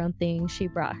we did our own thing. She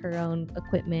brought her own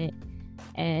equipment,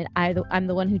 and I'm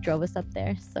the one who drove us up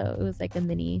there. So it was like a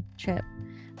mini trip.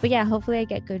 But yeah, hopefully I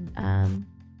get good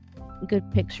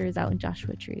pictures out in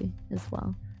Joshua Tree as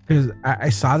well. because I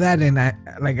saw that, and I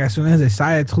like as soon as I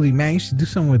saw it, I told you, man, you should do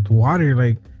something with water.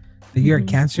 Like you're a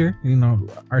Cancer, you know,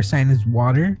 our sign is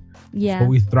water. Yeah. So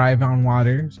we thrive on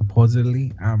water,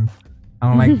 supposedly. I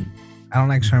don't like I don't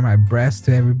like showing my breast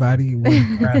to everybody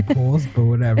when we're at pools, but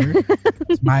whatever.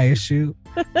 It's my issue.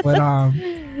 But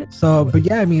but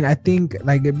yeah, I mean, I think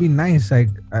like it'd be nice. Like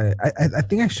I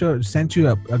think I sent you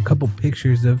a couple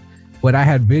pictures of what I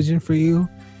had vision for you.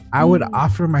 I would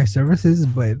offer my services,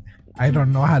 but I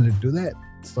don't know how to do that.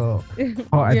 So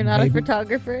you're not a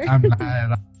photographer. I'm not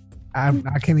at all.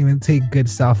 I can't even take good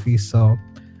selfies. So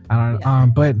I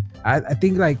don't. But I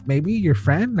think like maybe your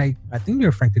friend. Like I think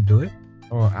your friend could do it.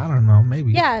 Or I don't know.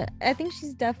 Maybe. Yeah, I think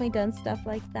she's definitely done stuff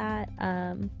like that.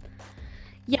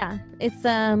 Yeah, it's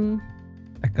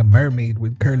like a mermaid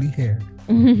with curly hair.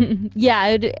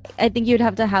 Yeah, I think you'd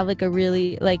have to have like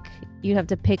you'd have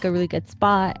to pick a really good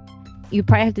spot. You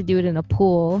probably have to do it in a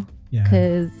pool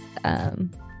because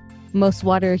most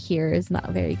water here is not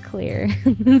very clear.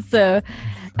 So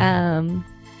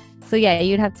yeah,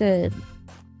 you'd have to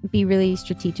be really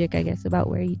strategic, I guess, about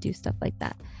where you do stuff like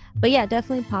that. But yeah,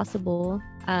 definitely possible.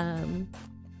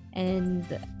 And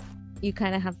you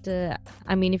kind of have to,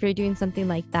 I mean, if you're doing something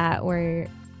like that where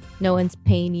no one's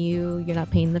paying you, you're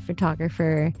not paying the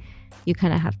photographer, you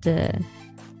kind of have to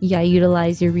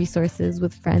utilize your resources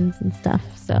with friends and stuff.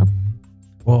 So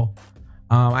well,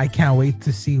 I can't wait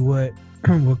to see what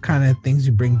kind of things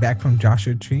you bring back from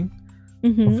Joshua Tree.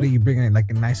 Hopefully you bring like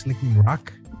a nice looking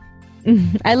rock.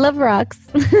 I love rocks.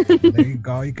 There you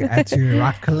go. You can add to your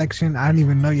rock collection. I didn't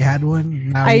even know you had one.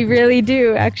 Now I really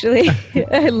do, actually.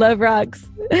 I love rocks.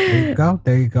 There you go.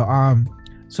 There you go.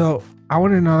 So I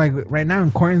want to know, like, right now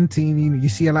in quarantine, you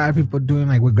see a lot of people doing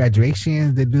like with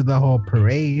graduations, they do the whole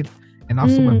parade, and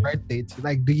also with birthdays.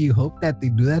 Like, do you hope that they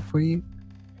do that for you?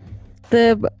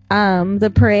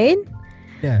 The parade?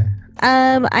 Yeah.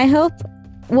 I hope.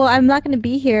 Well, I'm not going to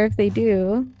be here if they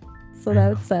do. So that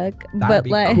would suck. That'd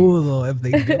be cool though if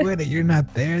they do it and you're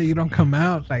not there, you don't come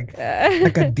out like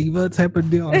a diva type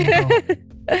of deal. You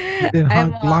didn't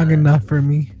honk long enough for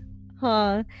me.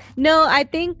 Huh? No, I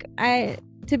think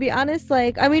to be honest,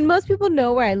 like I mean, most people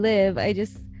know where I live. I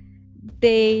just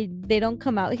they don't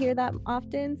come out here that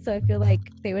often, so I feel like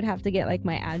they would have to get like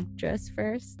my address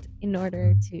first in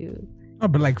order to. Oh,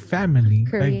 but like family.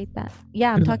 Create that.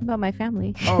 Yeah, I'm talking about my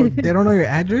family. Oh, they don't know your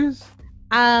address?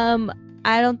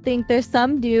 I don't think there's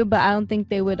some do, but I don't think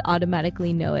they would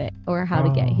automatically know it or how to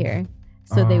get here.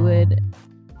 So they would.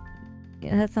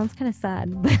 Yeah, that sounds kind of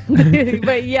sad,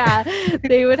 but yeah,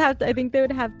 they would have to. I think they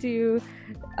would have to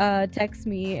text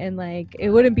me, and like it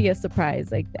wouldn't be a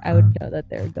surprise. Like I would know that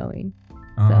they're going.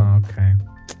 So, okay.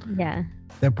 Yeah.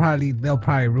 They'll probably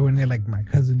ruin it like my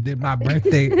cousin did my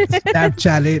birthday.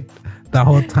 Snapchat it the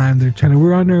whole time. They're trying to.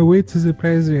 We're on our way to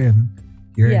surprise you, and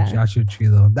you're in Joshua Tree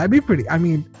though. That'd be pretty. I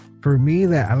mean. For me,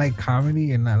 that I like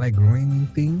comedy and I like ruining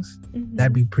things,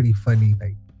 that'd be pretty funny.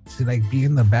 Like to like be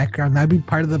in the background, that'd be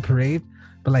part of the parade.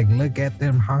 But like look at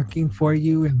them honking for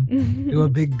you and do a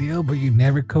big deal, but you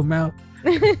never come out.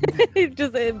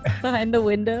 Just behind the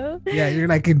window. Yeah, you're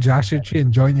like in Joshua Tree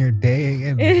enjoying your day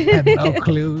and had no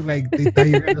clue. Like they thought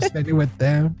you were gonna spend it with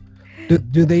them.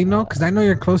 Do they know? Because I know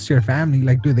you're close to your family.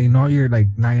 Like, do they know you're like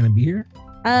not gonna be here?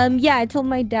 Yeah, I told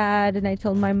my dad and I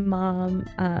told my mom.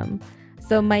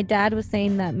 So my dad was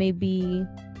saying that maybe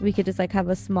we could just like have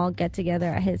a small get together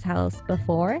at his house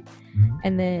before,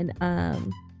 and then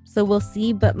so we'll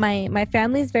see. But my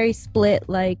family is very split.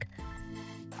 Like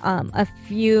a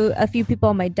few people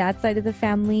on my dad's side of the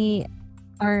family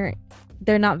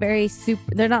they're not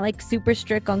like super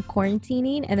strict on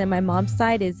quarantining, and then my mom's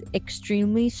side is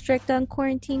extremely strict on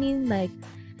quarantining. Like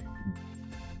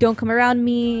don't come around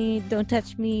me, don't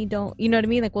touch me, don't, you know what I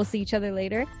mean? Like we'll see each other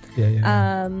later.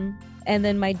 Yeah. And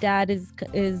then my dad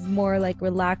is more like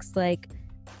relaxed, like,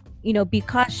 you know, be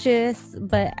cautious,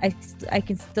 but I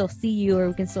can still see you, or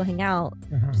we can still hang out.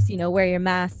 Just, you know, wear your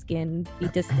mask and be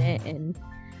distant.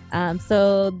 And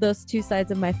so those two sides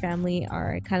of my family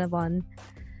are kind of on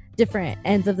different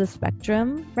ends of the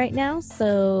spectrum right now.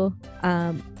 So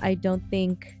I don't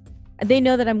think they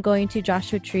know that I'm going to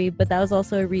Joshua Tree, but that was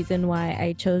also a reason why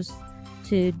I chose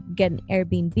to get an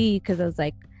Airbnb, because I was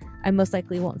like, I most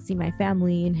likely won't see my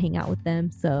family and hang out with them.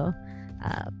 So,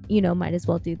 you know, might as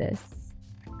well do this.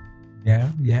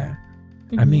 Yeah.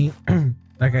 I mean,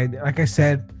 like I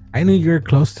said, I knew you were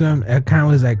close to them. It kind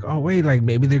of was like, oh wait, like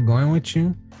maybe they're going with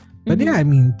you. But yeah, I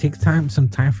mean, take some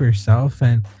time for yourself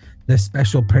and the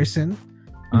special person.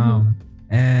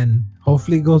 And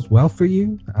hopefully it goes well for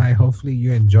you. Hopefully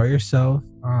you enjoy yourself.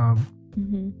 I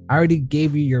already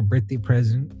gave you your birthday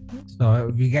present. So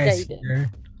if you guys hear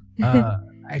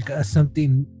I got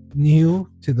something new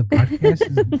to the podcast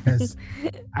is because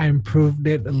I improved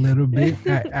it a little bit.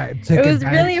 I took It was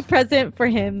really a advantage. present for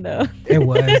him, though. It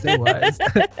was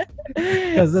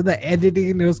because of the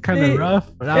editing. It was kind of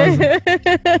rough, but I was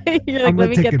like, You're I'm like, let gonna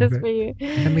me take get it this back. for you.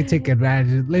 let me take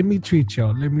advantage. Let me treat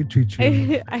y'all. Let me treat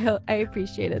you. I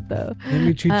appreciate it though. Let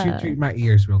me treat my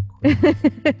ears real quick.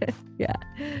 Yeah.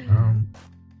 Um,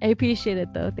 I appreciate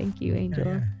it though. Thank you, yeah, Angel.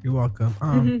 yeah, you're welcome.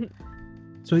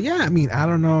 So yeah, I mean, I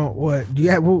don't know what do you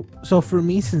have. Well, so for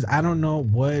me, since I don't know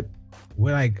what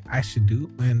like I should do,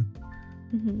 and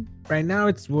Mhm. right now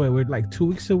it's we're like 2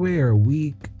 weeks away or a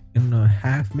week and a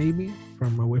half maybe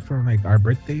from away from like our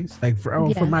birthdays, like for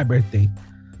Yeah. my birthday.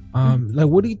 Like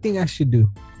what do you think I should do?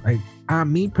 Like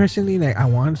me personally, like I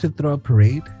wanted to throw a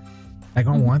parade. Like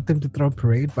I Mhm. want them to throw a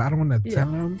parade, but I don't want to Yeah.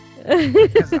 tell them.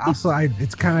 Because also,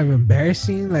 it's kind of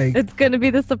embarrassing. Like It's gonna be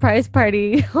the surprise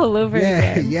party all over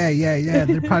yeah, again. yeah.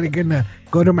 They're probably gonna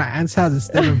go to my aunt's house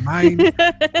instead of mine.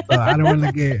 So I don't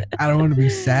want to be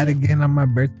sad again on my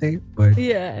birthday. But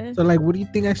Yeah. so like, what do you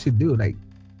think I should do? Like,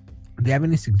 do you have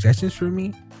any suggestions for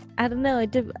me? I don't know.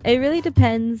 It really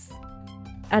depends.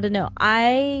 I don't know.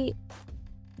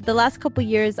 The last couple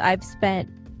years I've spent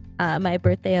my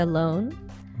birthday alone.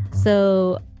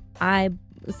 So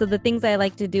the things I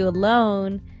like to do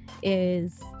alone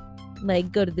is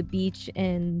like go to the beach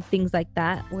and things like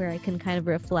that, where I can kind of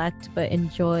reflect but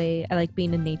enjoy. I like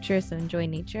being in nature, so enjoy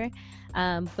nature.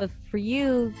 But for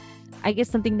you, I guess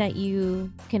something that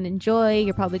you can enjoy,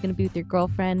 you're probably going to be with your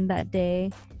girlfriend that day,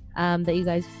 that you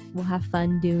guys will have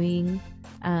fun doing.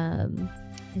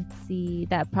 Let's see,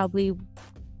 that probably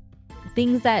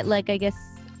things that, like, I guess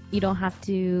you don't have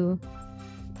to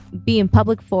be in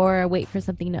public for or wait for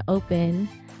something to open,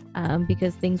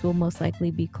 because things will most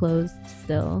likely be closed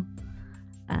still.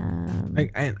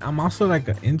 Like, and I'm also like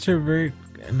an introvert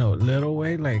in a little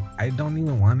way. Like, I don't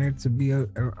even want her to be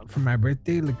for my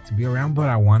birthday, like to be around, but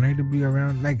I want her to be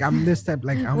around. Like, I'm this type.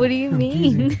 Like, I'm What do you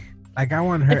confusing. mean? Like, I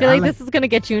want her. I feel like this is gonna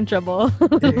get you in trouble.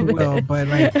 It will, but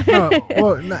like, no,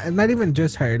 well, not even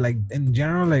just her. Like in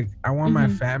general, like I want my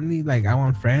Mhm. family. Like I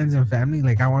want friends and family.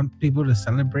 Like I want people to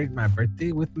celebrate my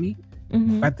birthday with me.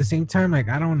 Mhm. But at the same time, like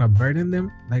I don't want to burden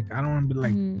them. Like I don't want to be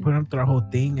like Mhm. put them through the whole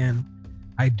thing. And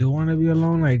I do want to be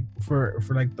alone. Like for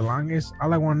like the longest,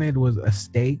 all I wanted was a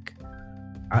steak,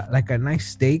 like a nice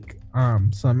steak,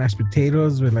 some mashed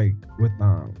potatoes with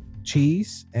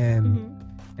cheese and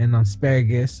Mhm.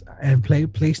 asparagus, and play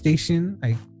PlayStation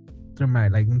like through my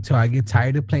like until I get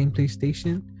tired of playing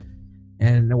PlayStation,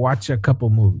 and watch a couple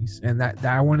movies. And that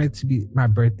I want it to be my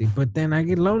birthday. But then I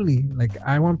get lonely. Like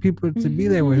I want people to be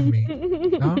there with me.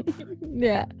 know?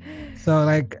 Yeah. So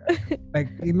like like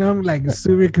it's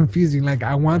super confusing. Like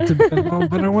I want to be alone,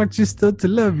 but I want you still to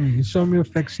love me, show me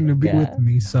affection, to be Yeah. with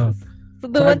me. So So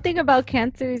the one thing about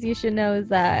cancers you should know is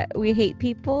that we hate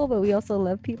people, but we also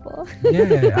love people.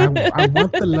 yeah, I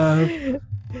want the love,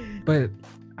 but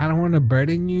I don't want to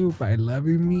burden you by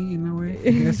loving me in a way.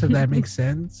 I guess if that makes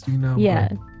sense, Yeah.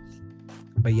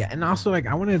 But yeah, and also like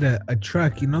I wanted a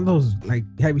truck. Those, like,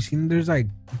 have you seen there's like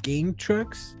game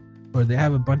trucks where they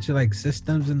have a bunch of like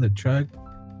systems in the truck?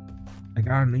 Like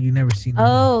I don't know, you never seen them?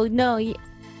 Oh no.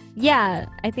 Yeah,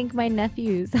 I think my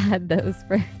nephews had those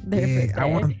for their birthday. I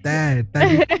want that.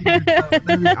 That'd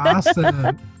be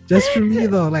awesome. Just for me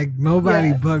though, like nobody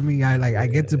Yeah. but me. I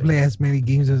get to play as many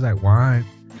games as I want.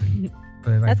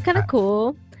 But like, That's kind of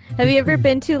cool. Have you ever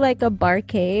been to like a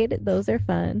barcade? Those are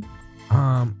fun.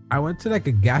 I went to like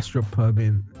a gastropub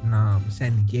in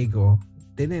San Diego.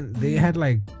 They had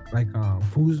like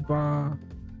foosball.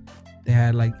 They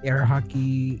had like air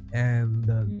hockey and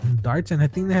darts, and I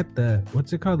think they had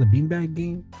what's it called, the beanbag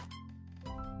game.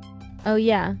 Oh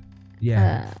yeah.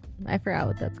 Yeah, I forgot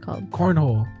what that's called.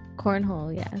 cornhole.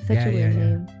 Cornhole. Yeah, such Yeah, a weird yeah.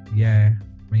 name. Yeah,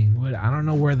 I mean, what? I don't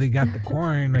know where they got the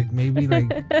corn. Like maybe like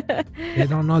they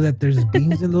don't know that there's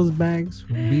beans in those bags.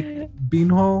 Bean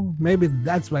hole. Maybe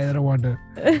that's why they don't want to.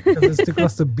 Because it's too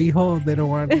close to beehole. They don't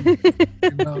want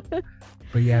to.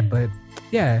 But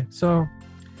yeah. So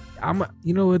what?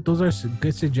 Those are some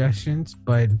good suggestions.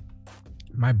 But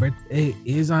my birthday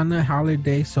is on a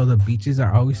holiday, so the beaches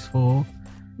are always full.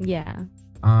 Yeah,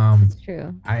 It's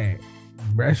true.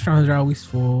 Restaurants are always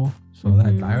full, so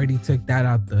that I already took that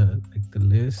out the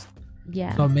list.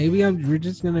 Yeah. So maybe we're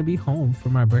just gonna be home for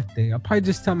my birthday. I'll probably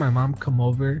just tell my mom come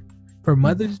over for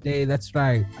Mother's Day. That's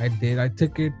right, I did. I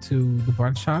took her to the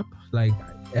bun shop. Like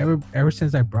ever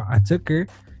since I took her,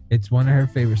 it's one of her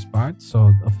favorite spots.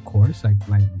 So of course, like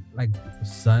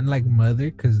son, like mother,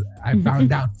 because I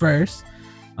found out first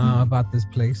about this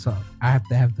place, so I have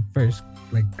to have the first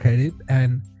like credit.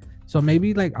 And so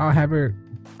maybe like I'll have her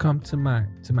come to my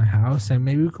house and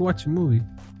maybe we could watch a movie.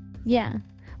 Yeah.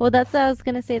 Well, that's what I was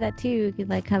gonna say that too. You could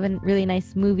like have a really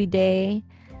nice movie day,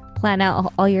 plan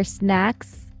out all your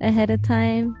snacks ahead of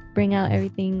time, bring out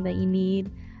everything that you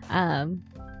need. Um,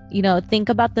 think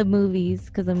about the movies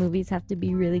because the movies have to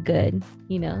be really good.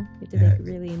 You have to like Yes.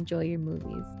 really enjoy your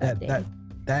movies that That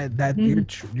day. that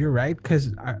you're right.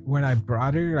 Because when I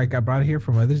brought her, like I brought her here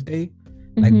for Mother's Day,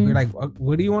 like Mhm. we're like,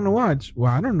 what do you want to watch?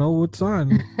 Well, I don't know what's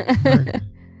on. Like,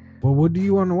 well, what do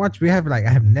you want to watch? I have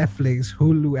Netflix,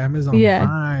 Hulu, Amazon Yeah,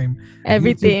 Prime, YouTube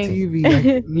everything. TV,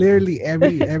 like literally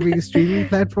every streaming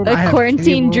platform. A I have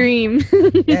quarantine cable. dream.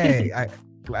 Hey,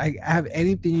 I have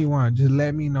anything you want. Just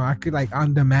let me know. I could like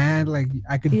on demand, like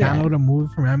I could Yeah. download a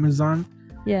movie from Amazon.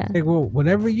 Yeah. Like, well,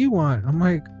 whatever you want. I'm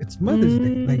like, it's Mother's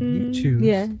Day. Like you choose.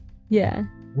 Yeah. Yeah.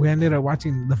 We ended up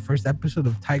watching the first episode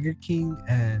of Tiger King,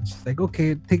 and she's like,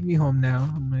 "Okay, take me home now."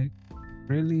 I'm like,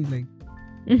 "Really?" Like,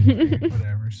 okay,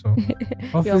 whatever. So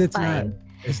hopefully You're it's not. fine.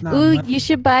 It's not. Ooh, much. you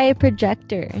should buy a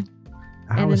projector.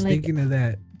 I and was then, like, thinking of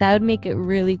that. That would make it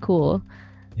really cool.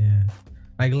 Yeah,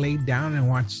 like lay down and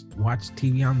watch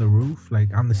TV on the roof,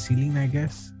 like on the ceiling, I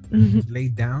guess. Just lay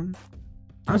down.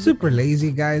 I'm super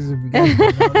lazy, guys. If you guys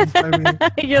don't know this, I mean,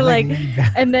 You're I like, laying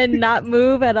down. and then not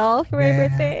move at all for my Yeah.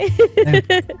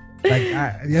 birthday.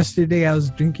 Like yesterday, I was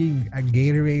drinking a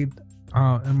Gatorade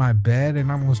in my bed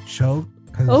and almost choked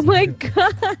because Oh my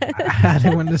god. I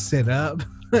didn't want to sit up.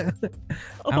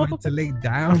 I wanted to lay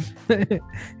down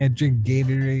and drink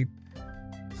Gatorade,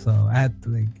 so I had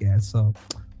to So,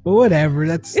 but whatever.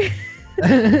 That's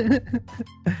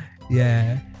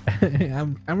yeah.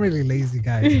 I'm really lazy,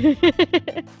 guys.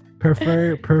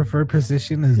 Prefer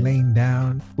position is laying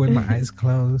down with my eyes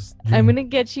closed. I'm gonna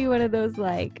get you one of those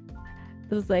clampers,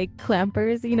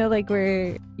 like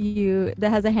where that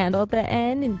has a handle at the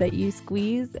end and that you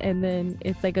squeeze, and then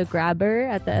it's like a grabber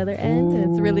at the other end,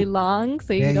 and it's really Ooh. long,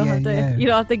 so Yeah, you don't yeah, have to yeah. you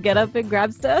don't have to get up and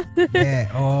grab stuff. Yeah.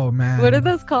 Oh man. What are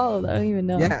those called? I don't even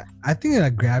know. Yeah, I think it's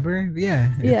a grabber.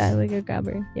 Yeah. Yeah, it's- like a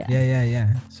grabber. Yeah.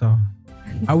 Yeah. So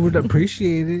I would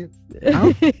appreciate it.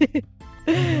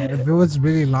 If it was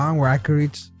really long, where I could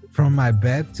reach from my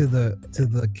bed to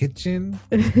the kitchen,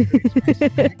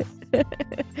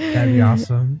 that'd be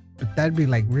awesome. But that'd be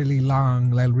like really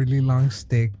long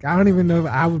stick. I don't even know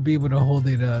if I would be able to hold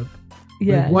it up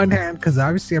Yeah. with one hand, because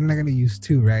obviously I'm not gonna use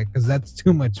two, right? Because that's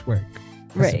too much work.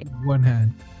 That's Right. One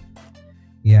hand.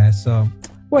 Yeah. So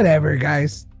whatever,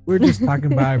 guys. We're just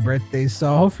talking about our birthdays.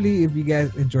 So hopefully, if you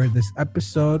guys enjoyed this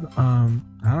episode, I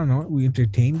don't know, we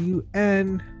entertained you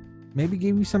and maybe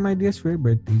gave you some ideas for your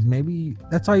birthdays. Maybe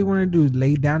that's all you want to do is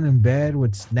lay down in bed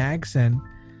with snacks and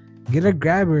get a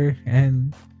grabber,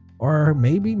 or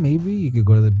maybe you could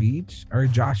go to the beach or a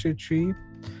Joshua tree.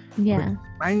 Yeah.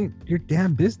 Mind your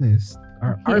damn business,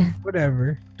 or Yeah.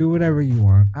 whatever. Do whatever you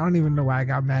want. I don't even know why I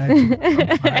got mad at you. I'm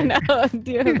I fine. know,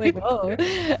 dude. I'm like, whoa.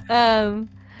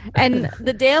 And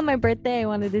the day of my birthday, I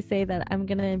wanted to say that I'm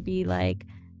gonna be like,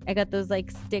 I got those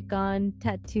like stick-on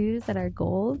tattoos that are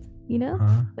gold,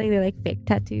 Uh-huh. like they're like fake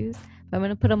tattoos. But I'm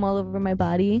gonna put them all over my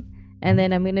body, and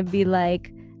then I'm gonna be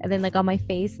like, and then like on my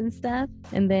face and stuff,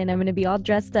 and then I'm gonna be all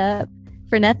dressed up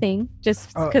for nothing, just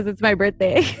Oh. because it's my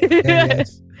birthday.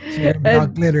 Yes. So you're gonna be all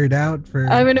And glittered out for.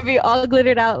 I'm gonna be all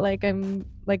glittered out like I'm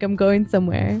going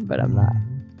somewhere, but I'm not.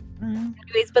 Mm.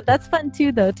 Anyways, but that's fun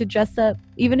too, though, to dress up,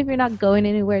 even if you're not going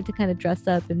anywhere, to kind of dress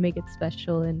up and make it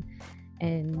special and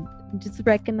just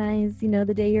recognize,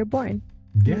 the day you're born.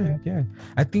 Yeah.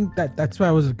 I think that's why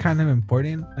it was kind of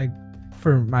important. Like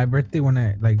for my birthday, when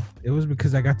it was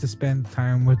because I got to spend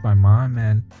time with my mom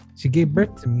and she gave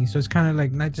birth to me. So it's kind of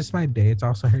like not just my day; it's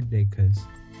also her day. Cause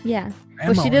Yeah. I am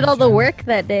Well, my she did only all the child. work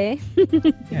that day.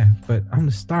 Yeah, but I'm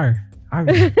the star. I'm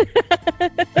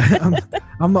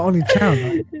the only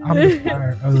child. I'm the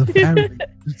star of the family.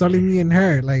 It's only me and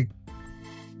her. Like,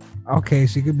 okay,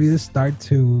 she could be the star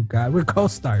too. God, we're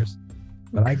co-stars,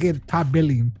 but I get top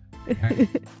billing. Right?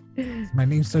 My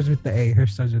name starts with the A. Her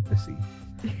starts with the C.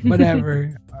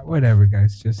 Whatever,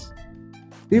 guys. Just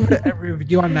leave a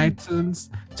review on iTunes.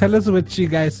 Tell us what you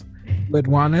guys would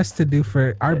want us to do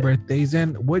for our birthdays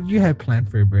and what you have planned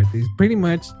for your birthdays. Pretty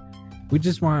much, we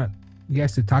just want you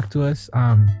guys to talk to us.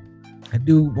 I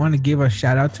do want to give a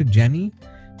shout out to Jenny.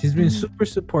 She's been super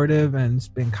supportive and has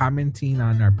been commenting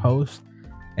on our post,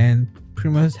 and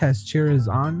pretty much has cheered us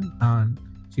on.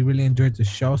 She really enjoyed the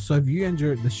show. So if you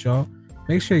enjoyed the show,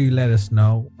 make sure you let us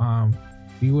know.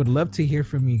 We would love to hear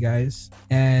from you guys,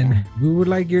 and we would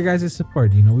like your guys'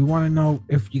 support. We want to know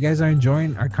if you guys are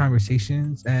enjoying our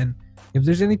conversations, and if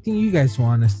there's anything you guys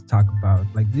want us to talk about.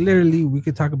 Like literally, we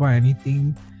could talk about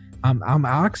anything. I'm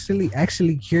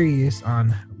actually curious on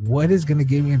what is gonna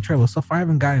get me in trouble. So far, I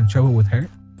haven't gotten in trouble with her.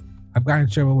 I've gotten in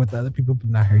trouble with other people, but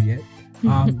not her yet.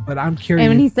 But I'm curious.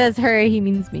 And when he says her, he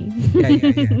means me.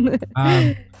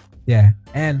 Yeah.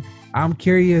 And I'm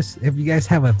curious if you guys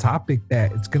have a topic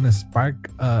that it's gonna spark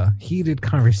a heated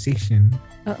conversation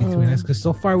between us, because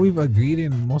so far we've agreed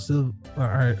in most of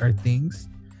our things.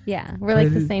 Yeah, we're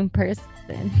like the same person.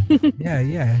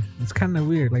 Yeah. It's kind of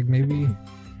weird. Like maybe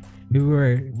we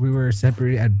were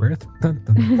separated at birth. Dun,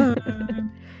 dun,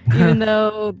 dun. Even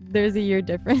though there's a year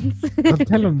difference. Don't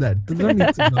tell them that. They don't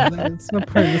need to know that. It's not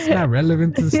part. It's not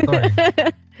relevant to the story.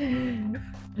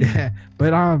 Yeah,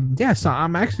 but yeah. So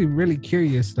I'm actually really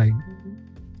curious. Like,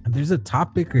 if there's a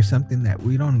topic or something that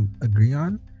we don't agree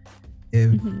on.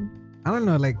 If I don't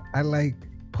know, like I like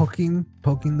poking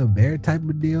the bear type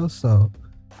of deal. So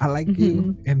I like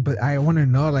you, but I want to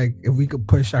know like if we could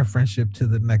push our friendship to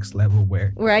the next level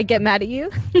where I get mad at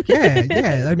you.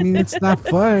 yeah. I mean, it's not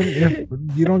fun if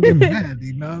you don't get mad,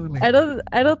 you know. Like, I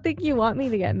don't think you want me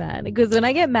to get mad, because when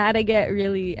I get mad, I get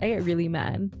really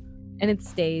mad, and it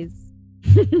stays.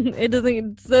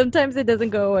 Sometimes it doesn't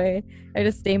go away. I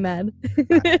just stay mad.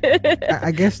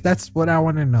 I guess that's what I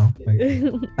want to know.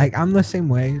 Like I'm the same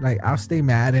way. Like I'll stay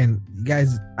mad, and you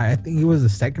guys, I think it was the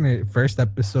second or first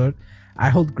episode. I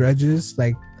hold grudges.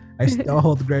 Like I still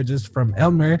hold grudges from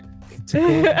Elmer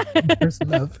to first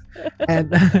love,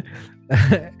 and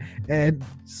and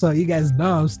so you guys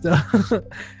know I'm still.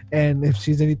 And if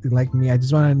she's anything like me, I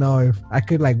just want to know if I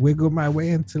could like wiggle my way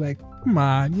into like, come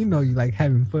on, you know, you like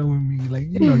having fun with me, like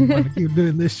you know, you want to keep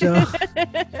doing this show.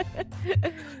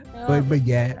 But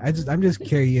yeah, I'm just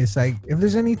curious, like if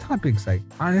there's any topics, like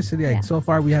honestly, like so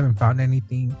far we haven't found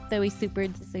anything that we super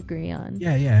disagree on.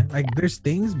 Yeah. Like there's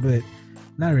things, but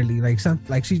not really. Like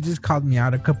she just called me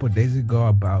out a couple of days ago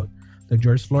about the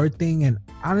George Floyd thing, and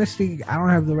honestly, I don't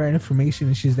have the right information.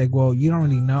 And she's like, "Well, you don't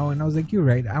really know," and I was like, "You're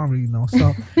right, I don't really know."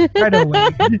 So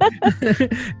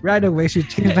right away, she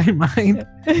changed my mind.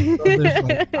 So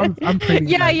like, I'm pretty.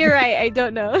 Yeah, you're right. I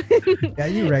don't know. Yeah,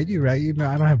 you're right. You know,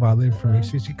 I don't have all the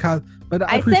information. She called, but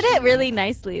I said it really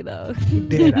nicely though. You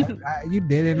did. You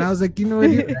did, and I was like, you know what?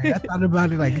 You're right. I thought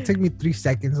about it. Like it took me 3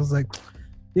 seconds. I was like,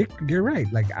 you're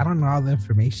right. Like I don't know all the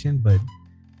information, but.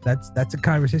 That's a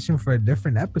conversation for a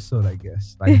different episode, I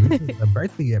guess. Like this is a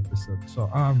birthday episode. So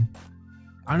I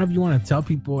don't know if you want to tell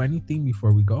people anything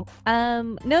before we go.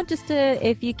 No, just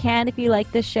if you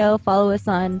like the show, follow us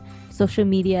on social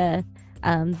media,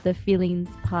 The Feelings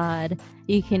Pod.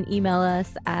 You can email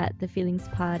us at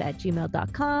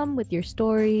thefeelingspod@gmail.com with your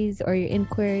stories or your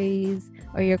inquiries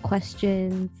or your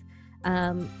questions.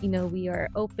 You know, we are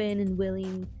open and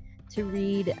willing to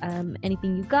read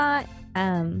anything you got.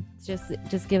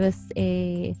 Just give us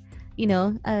a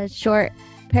short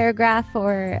paragraph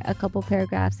or a couple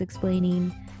paragraphs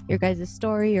explaining your guys'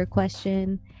 story or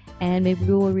question, and maybe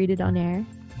we will read it on air.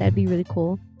 That'd be really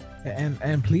cool.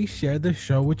 And please share the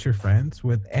show with your friends,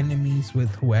 with enemies,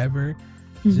 with whoever.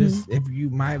 Just if you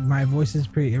my voice is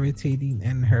pretty irritating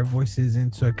and her voice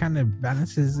isn't, so it kind of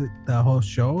balances the whole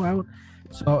show out.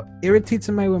 So irritates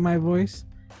somebody with my voice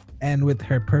and with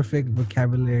her perfect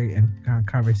vocabulary and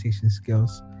conversation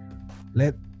skills,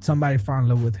 let somebody fall in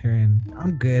love with her, and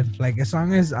I'm good. Like as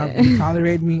long as you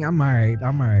tolerate me, I'm all right.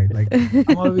 Like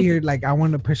I'm over here, like I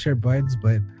want to push her buttons,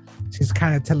 but she's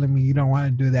kind of telling me you don't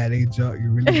want to do that, Angel. You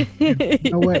really, you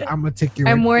know what? I'm gonna take your.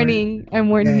 I'm warning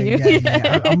you.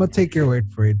 Yeah. I'm gonna take your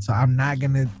word for it. So I'm not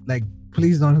gonna like.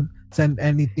 Please don't send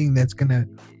anything that's gonna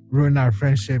ruin our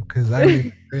friendship, because I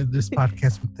already heard this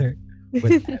podcast with her.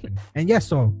 And yeah,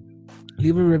 so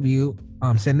leave a review.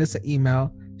 Send us an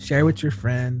email. Share with your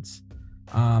friends.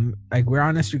 Like we're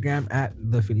on Instagram at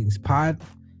The Feelings Pod,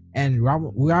 and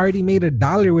we already made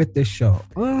 $1 with this show.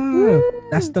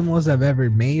 That's the most I've ever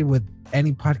made with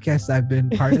any podcast I've been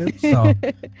part of. So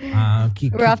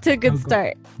we're off to a good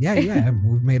start. Yeah,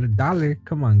 we've made $1.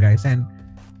 Come on, guys, and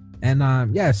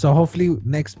yeah. So hopefully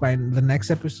by the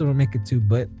next episode we'll make it 2.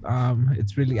 But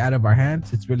it's really out of our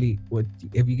hands. It's really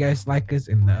if you guys like us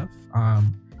enough,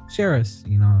 share us.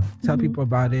 You know, tell people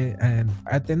about it. And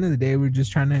at the end of the day, we're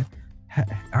just trying to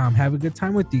have a good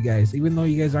time with you guys, even though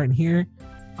you guys aren't here.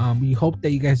 We hope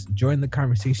that you guys join the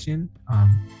conversation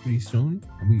pretty soon.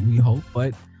 We hope,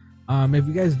 but if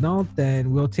you guys don't,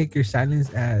 then we'll take your silence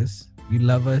as you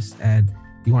love us and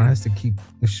you want us to keep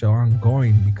the show on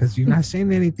going, because you're not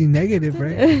saying anything negative,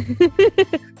 right?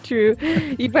 True.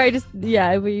 You probably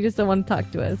but you just don't want to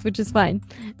talk to us, which is fine.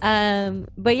 But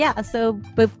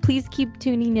please keep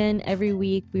tuning in every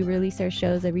week. We release our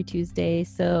shows every Tuesday,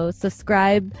 so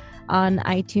subscribe on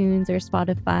iTunes or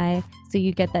Spotify so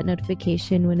you get that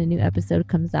notification when a new episode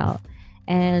comes out,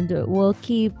 and we'll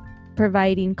keep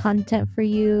providing content for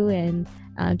you and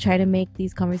try to make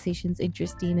these conversations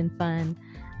interesting and fun,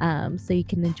 so you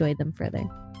can enjoy them further.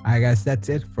 All right, guys, that's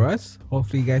it for us.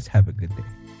 Hopefully you guys have a good day.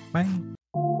 Bye.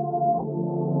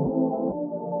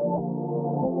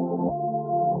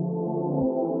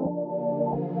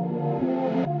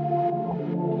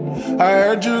 I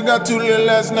heard you got too lit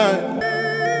last night.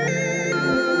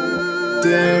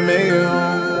 Didn't make it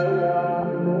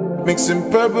home. Mixing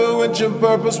purple with your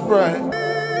purple Sprite.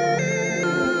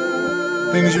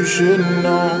 Things you shouldn't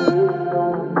know.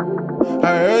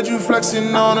 I heard you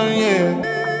flexing on them, yeah.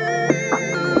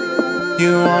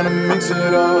 You wanna mix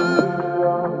it up,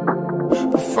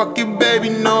 but fuck it, baby,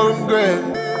 no regret.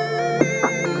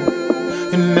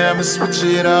 You never switch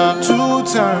it up 2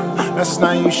 times. Last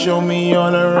night you showed me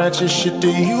all the ratchet shit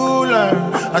that you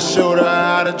learned. I showed her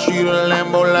how to treat a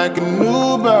Lambo like a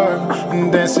new bird,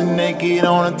 and dancing naked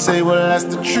on a table, that's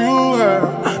the true her.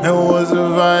 It was a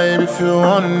vibe if you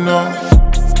wanna know.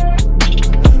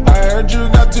 I heard you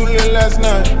got too lit last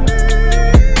night.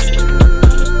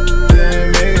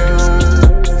 Didn't make it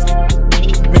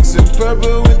home. Mixing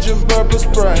purple with your purple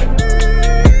Sprite.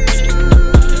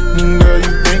 Girl,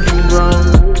 you think you wrong.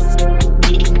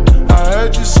 I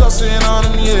heard you saucing on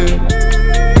them, yeah.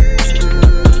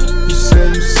 You say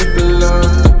you sick of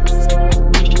love.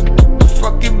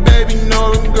 Fuck it, baby, no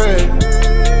regret.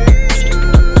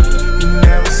 You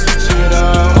never switch it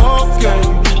up, okay.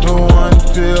 The 1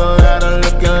 pill that are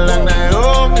looking like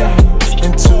Naomi,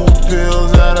 and 2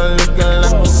 pills that are looking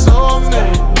like my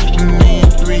soulmate. Me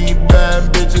and 3 bad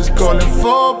bitches calling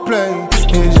foreplay.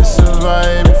 It's just a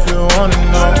vibe if you wanna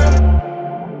know.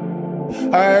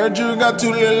 I heard you got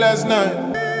too lit last night.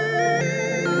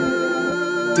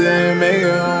 Didn't make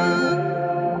it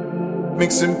home.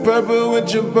 Mixing purple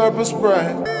with your purple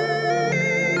Sprite.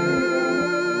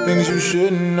 Things you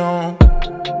shouldn't know.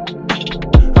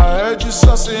 I heard you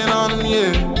saucing on them,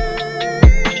 yeah.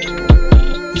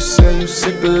 You say you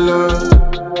sick of love.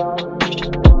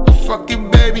 Fuck it,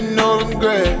 baby, no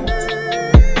regret.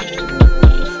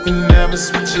 You never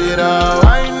switch it up,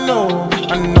 I know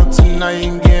tonight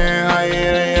you getting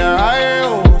higher than your higher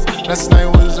hopes. Last night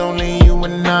was only you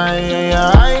and I and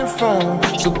your iPhone.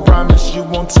 So promise you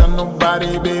won't tell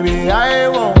nobody, baby, I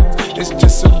won't. It's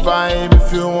just a vibe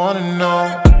if you wanna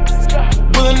know.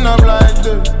 Pulling up like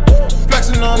this,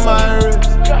 flexing on my wrist.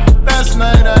 Last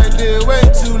night I did way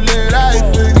too late, I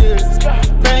forget.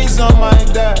 Pennies on my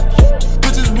dash,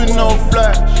 bitches with no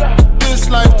flash. This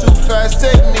life too fast,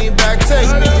 take me back,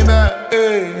 take me back.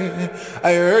 Hey,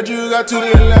 I heard you got too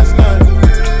lit last night.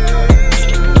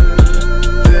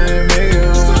 Didn't make it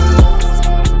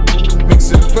home.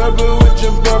 Mixing purple with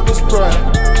your purple Sprite.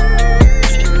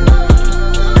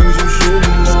 Things you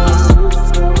shouldn't know.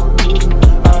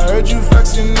 I heard you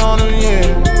flexing on them, yeah.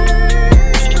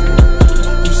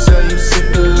 You say you sick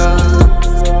of love.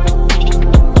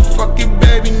 Fuck it,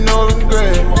 baby, no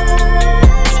regret.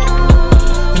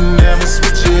 Never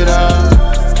switch it up.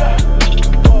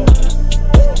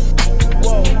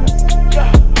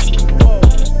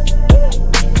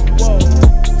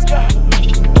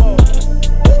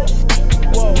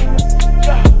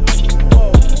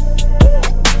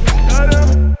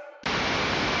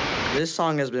 This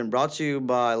song has been brought to you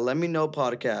by Let Me Know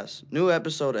Podcast. New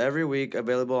episode every week,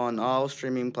 available on all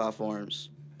streaming platforms.